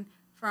then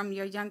from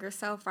your younger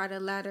self, write a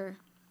letter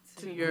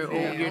To your old,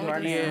 Yeah. your,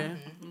 Right now. yeah.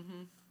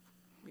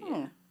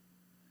 Yeah.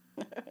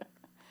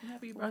 I'm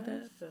happy you brought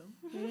that up, though.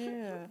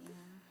 Yeah.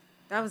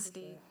 That was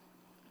deep.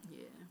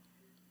 Yeah.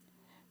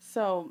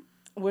 So,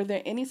 were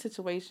there any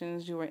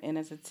situations you were in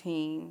as a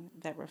teen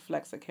that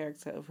reflects the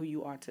character of who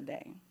you are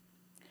today?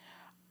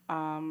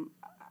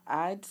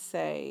 I'd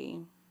say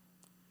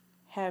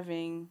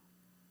having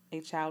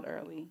a child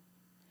early,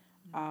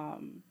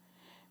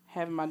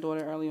 having my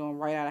daughter early on,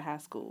 right out of high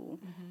school.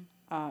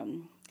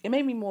 It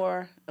made me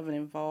more of an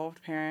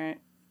involved parent,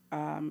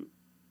 and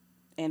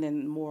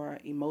then more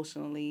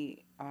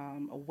emotionally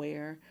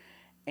aware,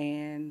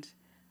 and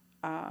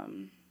I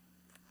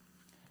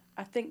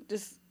think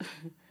just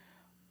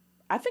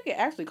I think it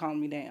actually calmed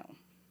me down.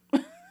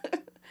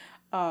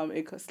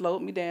 It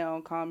slowed me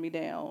down, calmed me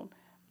down,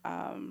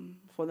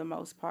 for the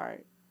most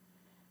part.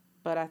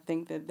 But I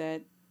think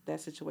that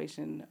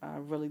situation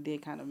really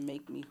did kind of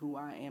make me who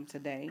I am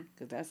today,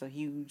 because that's a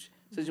huge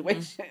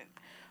situation.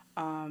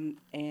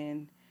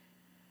 And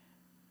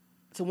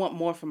to want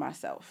more for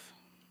myself.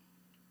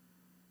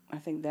 I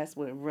think that's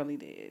what it really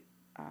did.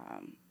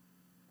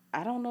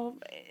 I don't know,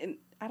 and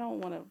I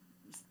don't want to,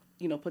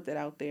 put that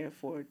out there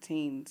for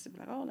teens to be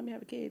like, oh, let me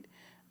have a kid.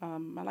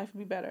 My life would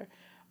be better.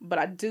 But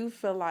I do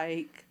feel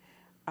like,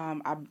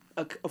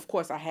 of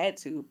course, I had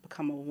to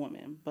become a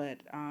woman,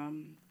 but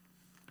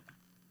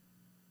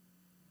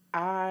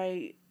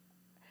I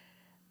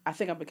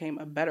think I became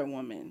a better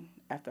woman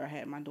after I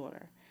had my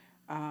daughter.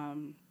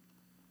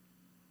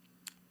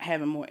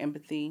 Having more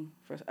empathy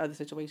for other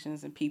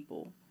situations and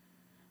people.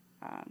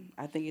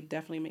 I think it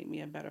definitely made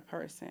me a better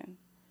person.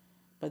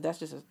 But that's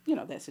just,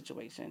 that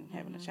situation,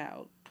 having a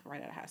child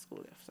right out of high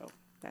school. So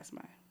that's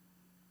my.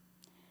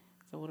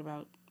 So what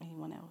about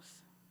anyone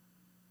else?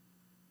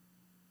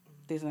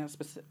 There's not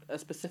a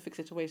specific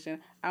situation.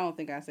 I don't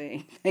think I said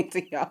anything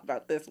to y'all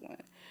about this one.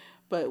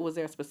 But was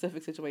there a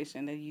specific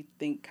situation that you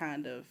think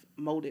kind of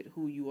molded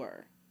who you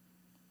are?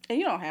 And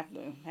you don't have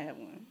to have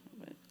one.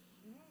 But.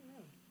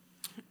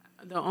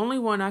 The only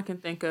one I can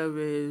think of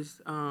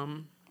is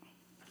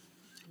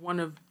one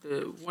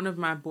of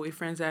my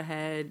boyfriends I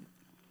had.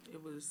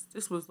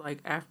 This was like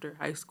after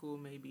high school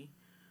maybe.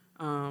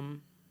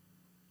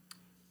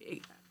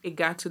 It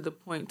got to the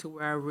point to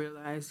where I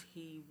realized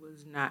he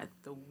was not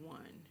the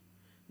one.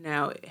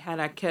 Now, had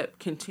I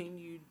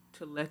continued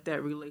to let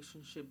that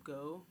relationship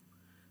go,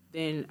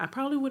 then I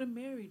probably would have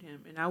married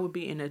him, and I would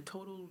be in a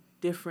total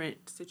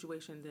different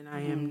situation than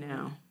I am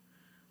now.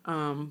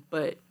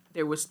 But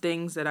there was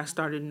things that I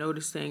started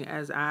noticing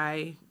as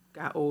I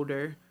got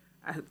older.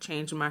 I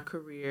changed my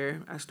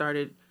career. I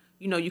started,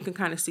 you can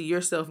kind of see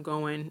yourself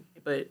going,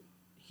 but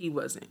he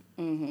wasn't.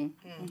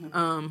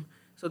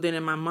 So then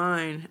in my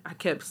mind, I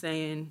kept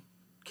saying,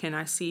 can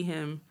I see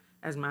him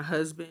as my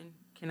husband?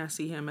 Can I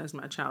see him as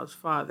my child's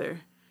father?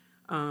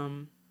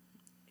 And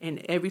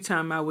every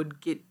time I would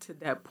get to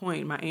that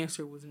point, my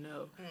answer was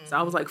no. Mm-hmm. So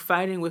I was like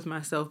fighting with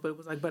myself, but it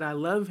was like, but I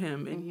love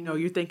him. And, you know,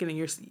 you're thinking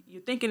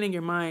in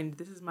your mind,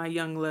 this is my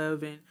young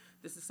love, and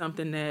this is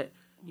something that,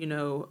 you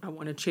know, I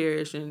want to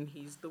cherish, and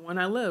he's the one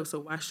I love. So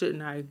why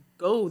shouldn't I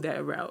go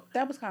that route?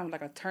 That was kind of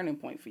like a turning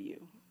point for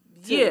you.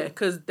 Yeah,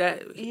 because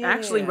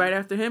actually right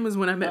after him is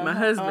when I met my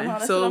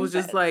husband. So it was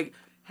just like,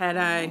 had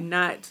I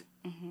not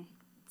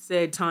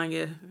said,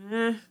 Tanya,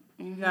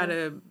 you got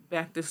to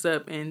back this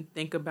up and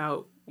think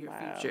about your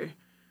future.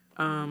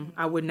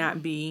 I would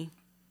not be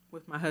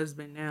with my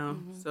husband now.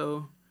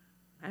 So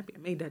I'm happy I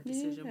made that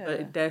decision. Yeah.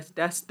 But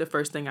that's the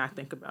first thing I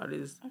think about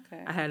is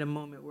I had a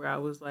moment where I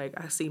was like,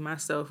 I see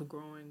myself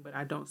growing, but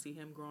I don't see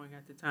him growing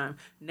at the time.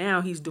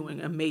 Now he's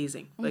doing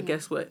amazing. But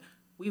guess what?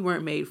 We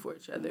weren't made for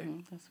each other.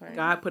 That's right.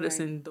 God put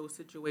us in those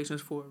situations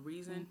for a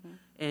reason,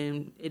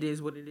 and it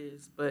is what it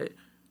is. But,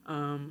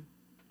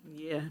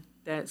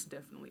 that's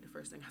definitely the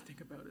first thing I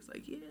think about. Is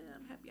like,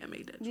 I'm happy I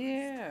made that choice.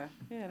 Yeah,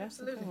 that's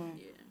a good one.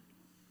 Yeah.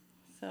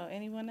 So,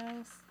 anyone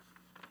else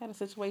had a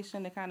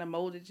situation that kind of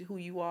molded you who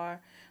you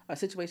are, a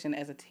situation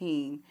as a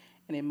teen,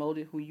 and it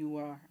molded who you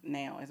are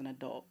now as an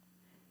adult?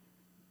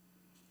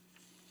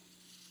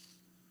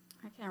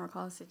 I can't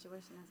recall a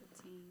situation as a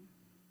teen.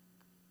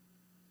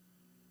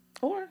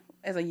 Or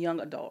as a young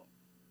adult.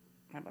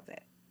 How about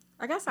that?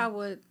 I guess I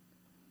would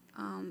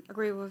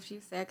agree with what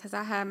you said, because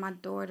I had my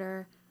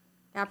daughter,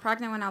 got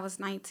pregnant when I was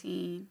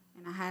 19,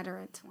 and I had her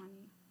at 20.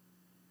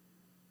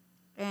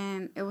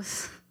 And it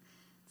was,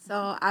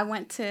 so I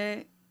went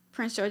to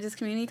Prince George's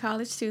Community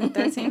College too,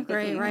 13th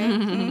grade,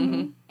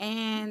 right?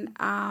 And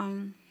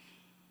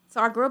so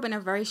I grew up in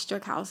a very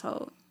strict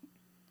household.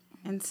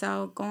 And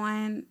so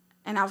and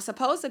I was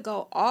supposed to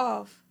go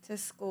off to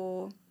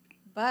school,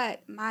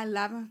 but my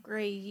 11th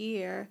grade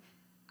year,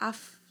 I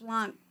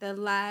flunked the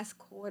last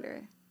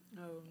quarter.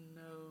 Oh,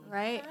 no.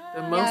 Right?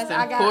 The most important.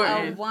 I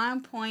got a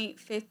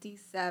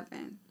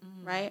 1.57,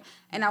 right?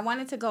 And I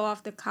wanted to go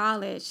off to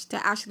college to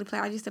actually play.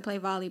 I used to play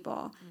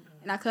volleyball.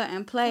 And I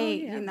couldn't play,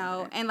 you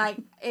know. And, like,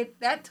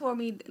 that tore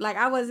me. Like,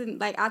 I wasn't,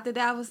 like, after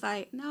that, I was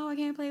like, no, I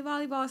can't play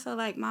volleyball. So,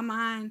 like, my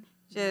mind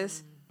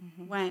just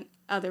went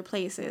other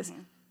places.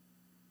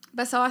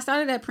 But so I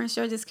started at Prince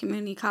George's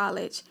Community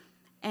College.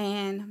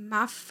 And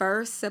my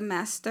first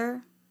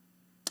semester,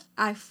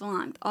 I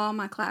flunked all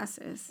my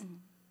classes.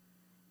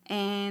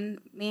 And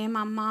me and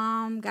my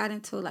mom got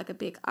into, like, a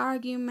big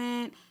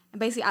argument. And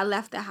basically, I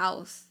left the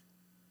house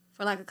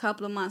for, like, a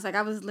couple of months. Like,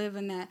 I was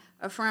living at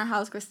a friend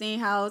house, Christine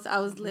house. I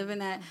was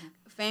living at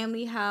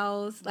family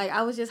house. Like,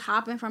 I was just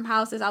hopping from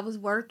houses. I was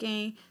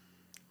working.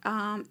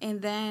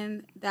 And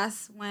then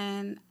that's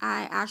when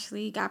I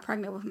actually got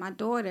pregnant with my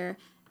daughter.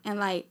 And,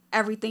 like,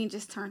 everything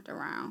just turned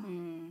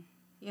around.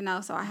 You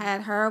know, so I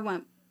had her,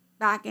 went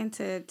back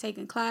into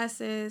taking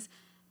classes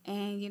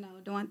and, you know,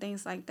 doing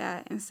things like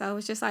that. And so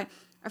it's just like,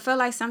 I feel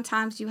like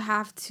sometimes you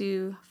have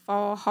to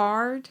fall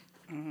hard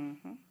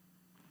and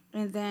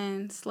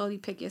then slowly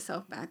pick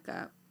yourself back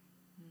up.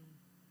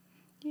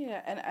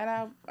 Yeah, and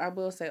I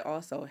will say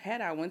also,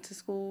 had I went to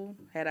school,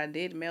 had I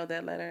did mail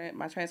that letter,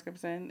 my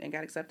transcripts in, and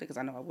got accepted, because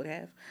I know I would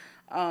have,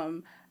 I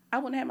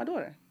wouldn't have my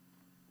daughter.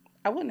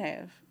 I wouldn't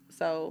have.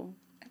 So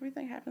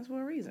everything happens for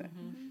a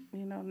reason.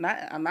 You know,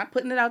 I'm not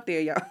putting it out there,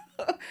 y'all,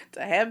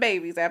 to have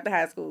babies after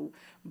high school,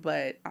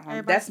 but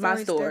that's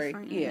my story.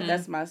 Yeah,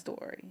 that's my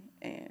story.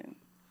 And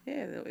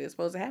yeah, it's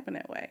supposed to happen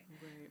that way.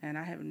 Right. And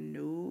I have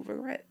no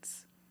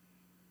regrets.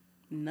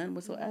 None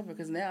whatsoever.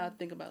 Because now I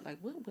think about, like,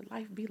 what would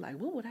life be like?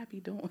 What would I be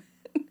doing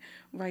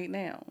right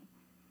now?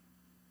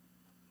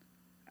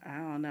 I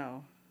don't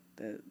know.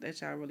 That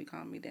y'all really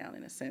calmed me down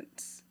in a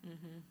sense.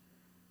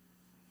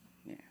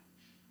 Yeah.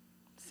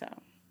 So,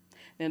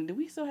 then do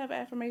we still have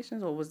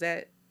affirmations, or was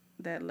that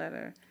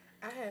letter?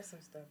 I have some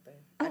stuff there.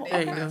 Oh,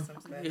 I did find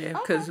some stuff. Yeah,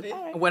 because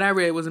what I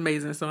read was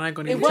amazing, so I ain't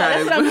gonna even try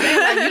to. That's what I'm saying.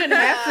 Like, you didn't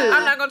have to.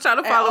 I'm not gonna try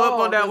to follow up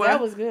on that one.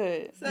 That was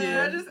good. So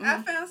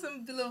I found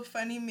some little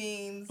funny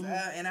memes,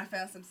 and I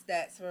found some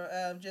stats for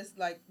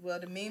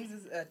the memes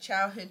is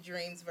childhood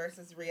dreams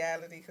versus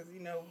reality, because, you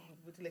know,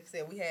 like I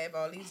said, we have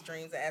all these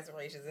dreams and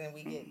aspirations, and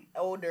we get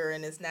older,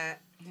 and it's not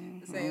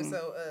the same.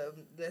 So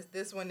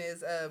this one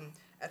is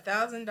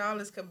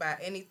 $1,000 could buy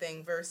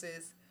anything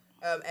versus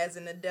as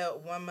an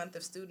adult, 1 month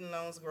of student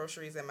loans,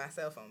 groceries, and my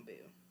cell phone bill.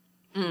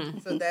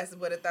 So that's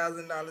what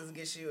 $1,000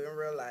 gets you in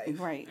real life.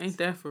 Right. Ain't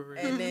that for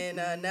real? And then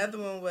another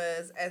one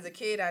was, as a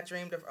kid, I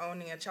dreamed of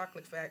owning a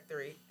chocolate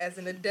factory. As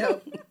an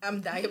adult,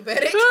 I'm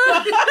diabetic.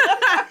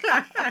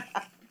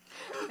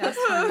 That's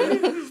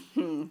funny.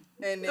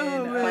 And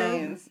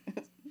then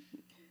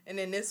and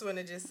then this one,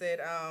 it just said,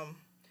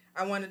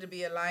 I wanted to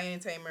be a lion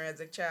tamer as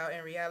a child.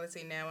 In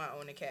reality, now I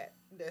own a cat.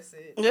 That's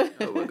it.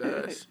 Oh my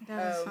gosh. That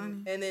was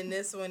funny. And then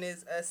this one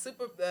is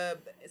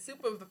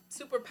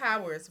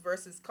superpowers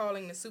versus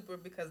calling the super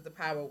because the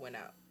power went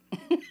out.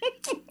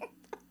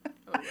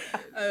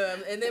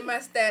 And then my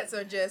stats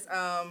are just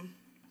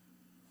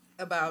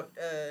about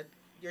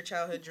your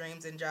childhood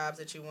dreams and jobs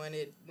that you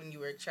wanted when you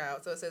were a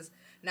child. So it says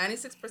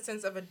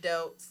 96% of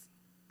adults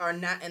are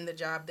not in the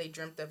job they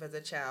dreamt of as a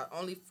child.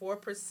 Only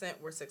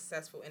 4% were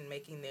successful in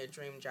making their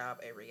dream job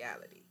a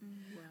reality.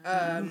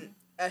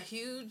 A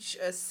huge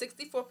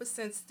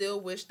 64%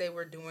 still wish they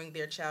were doing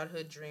their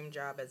childhood dream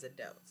job as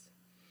adults.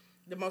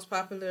 The most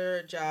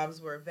popular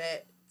jobs were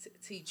vet,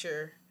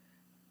 teacher,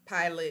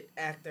 pilot,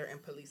 actor,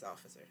 and police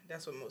officer.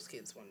 That's what most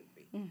kids wanted to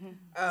be.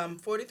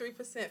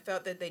 43%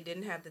 felt that they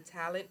didn't have the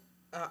talent,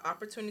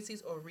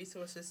 opportunities, or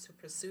resources to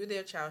pursue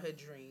their childhood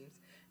dreams,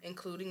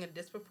 including a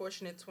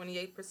disproportionate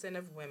 28%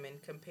 of women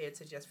compared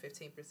to just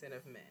 15%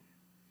 of men.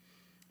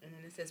 And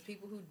then it says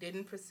people who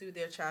didn't pursue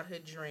their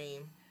childhood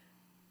dream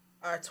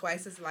are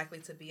twice as likely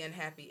to be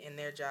unhappy in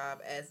their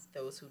job as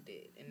those who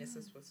did. And this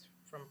was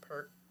from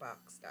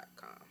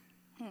perkbox.com.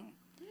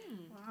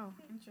 Wow,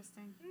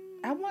 interesting.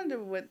 I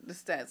wonder what the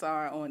stats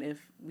are on if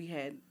we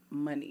had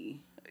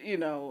money,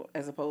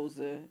 as opposed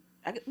to,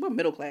 we're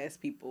middle class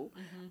people.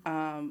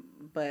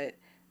 But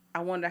I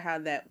wonder how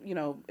that,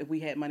 if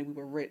we had money, we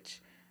were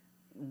rich,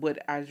 would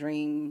our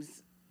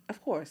dreams,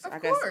 of course,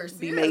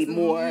 be made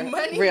more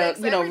real,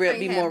 be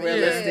more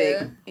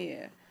realistic.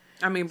 Yeah.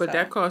 I mean, but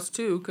that costs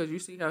too, because you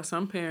see how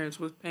some parents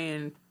was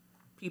paying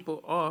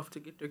people off to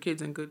get their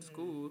kids in good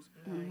schools.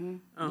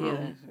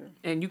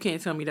 And you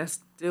can't tell me that's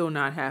still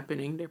not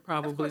happening. They're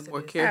probably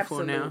more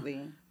careful now.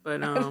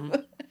 But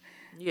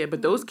yeah,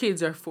 but those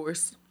kids are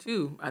forced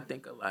too, I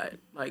think, a lot.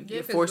 Like,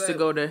 you're forced to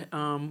go to,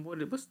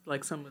 what's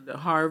like some of the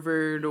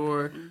Harvard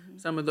or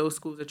some of those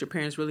schools that your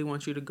parents really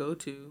want you to go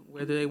to,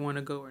 whether they want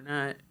to go or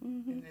not.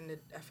 And then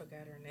I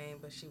forgot her name,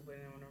 but she went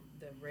on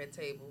the red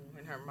table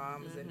and her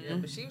mom was in there,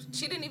 but she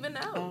didn't even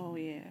know. Oh,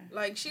 yeah.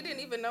 Like, she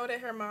didn't even know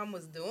that her mom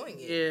was doing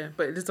it. Yeah,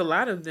 but there's a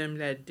lot of them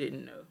that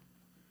didn't know.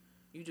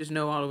 You just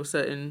know all of a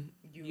sudden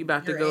you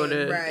about to go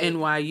to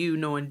NYU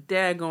knowing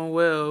daggone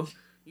well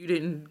you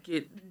didn't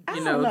get,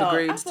 the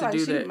grades to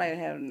do that. She might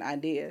have an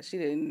idea. She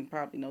didn't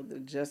probably know the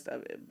gist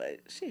of it, but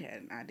she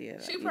had an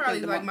idea. She probably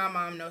like, my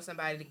mom knows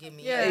somebody to give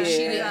me. Yeah, she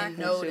didn't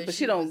know that. But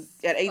she don't.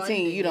 At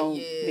 18, you don't.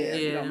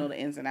 You don't know the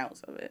ins and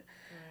outs of it.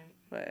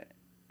 Right.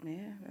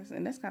 But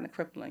that's kind of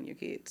crippling your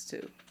kids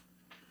too.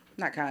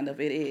 Not kind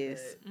of, it is.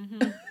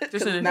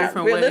 Just in a not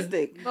different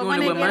realistic. way. But when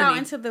they get out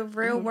into the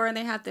real world and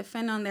they have to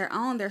fend on their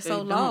own, they're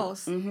so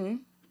lost.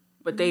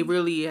 But they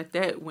really, at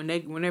that, when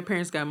their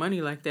parents got money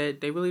like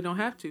that, they really don't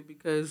have to,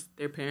 because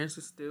their parents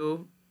are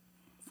still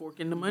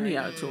forking the money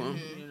out to them,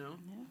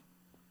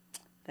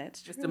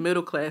 That's just the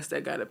middle class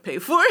that got to pay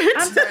for it. You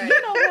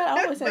know what?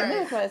 I always say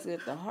middle class got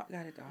it the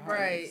hardest.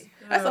 Right.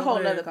 That's a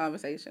whole nother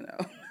conversation,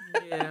 though.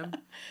 Yeah.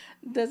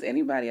 Does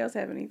anybody else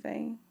have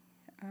anything?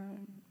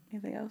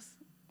 Anything else?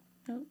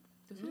 No?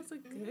 This was a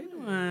good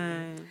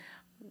one.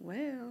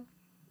 Well,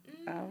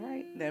 all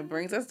right. That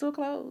brings us to a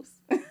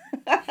close.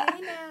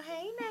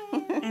 Hey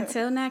now.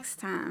 Until next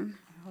time.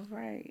 All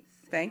right.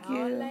 Thank you.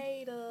 See you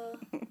later.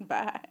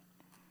 Bye.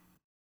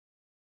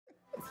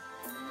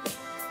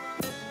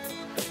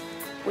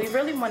 We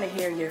really want to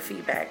hear your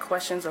feedback,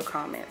 questions, or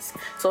comments.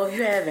 So if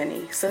you have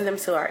any, send them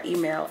to our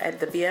email at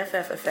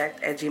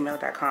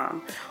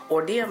thebffeffect@gmail.com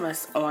or DM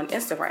us on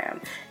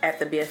Instagram at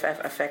the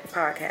BFF Effect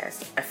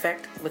Podcast,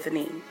 effect with an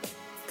E.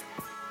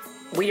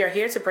 We are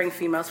here to bring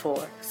females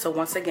forward. So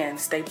once again,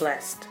 stay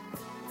blessed.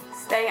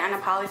 Stay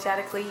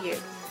unapologetically you.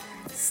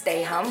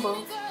 Stay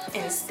humble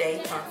and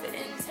stay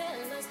confident.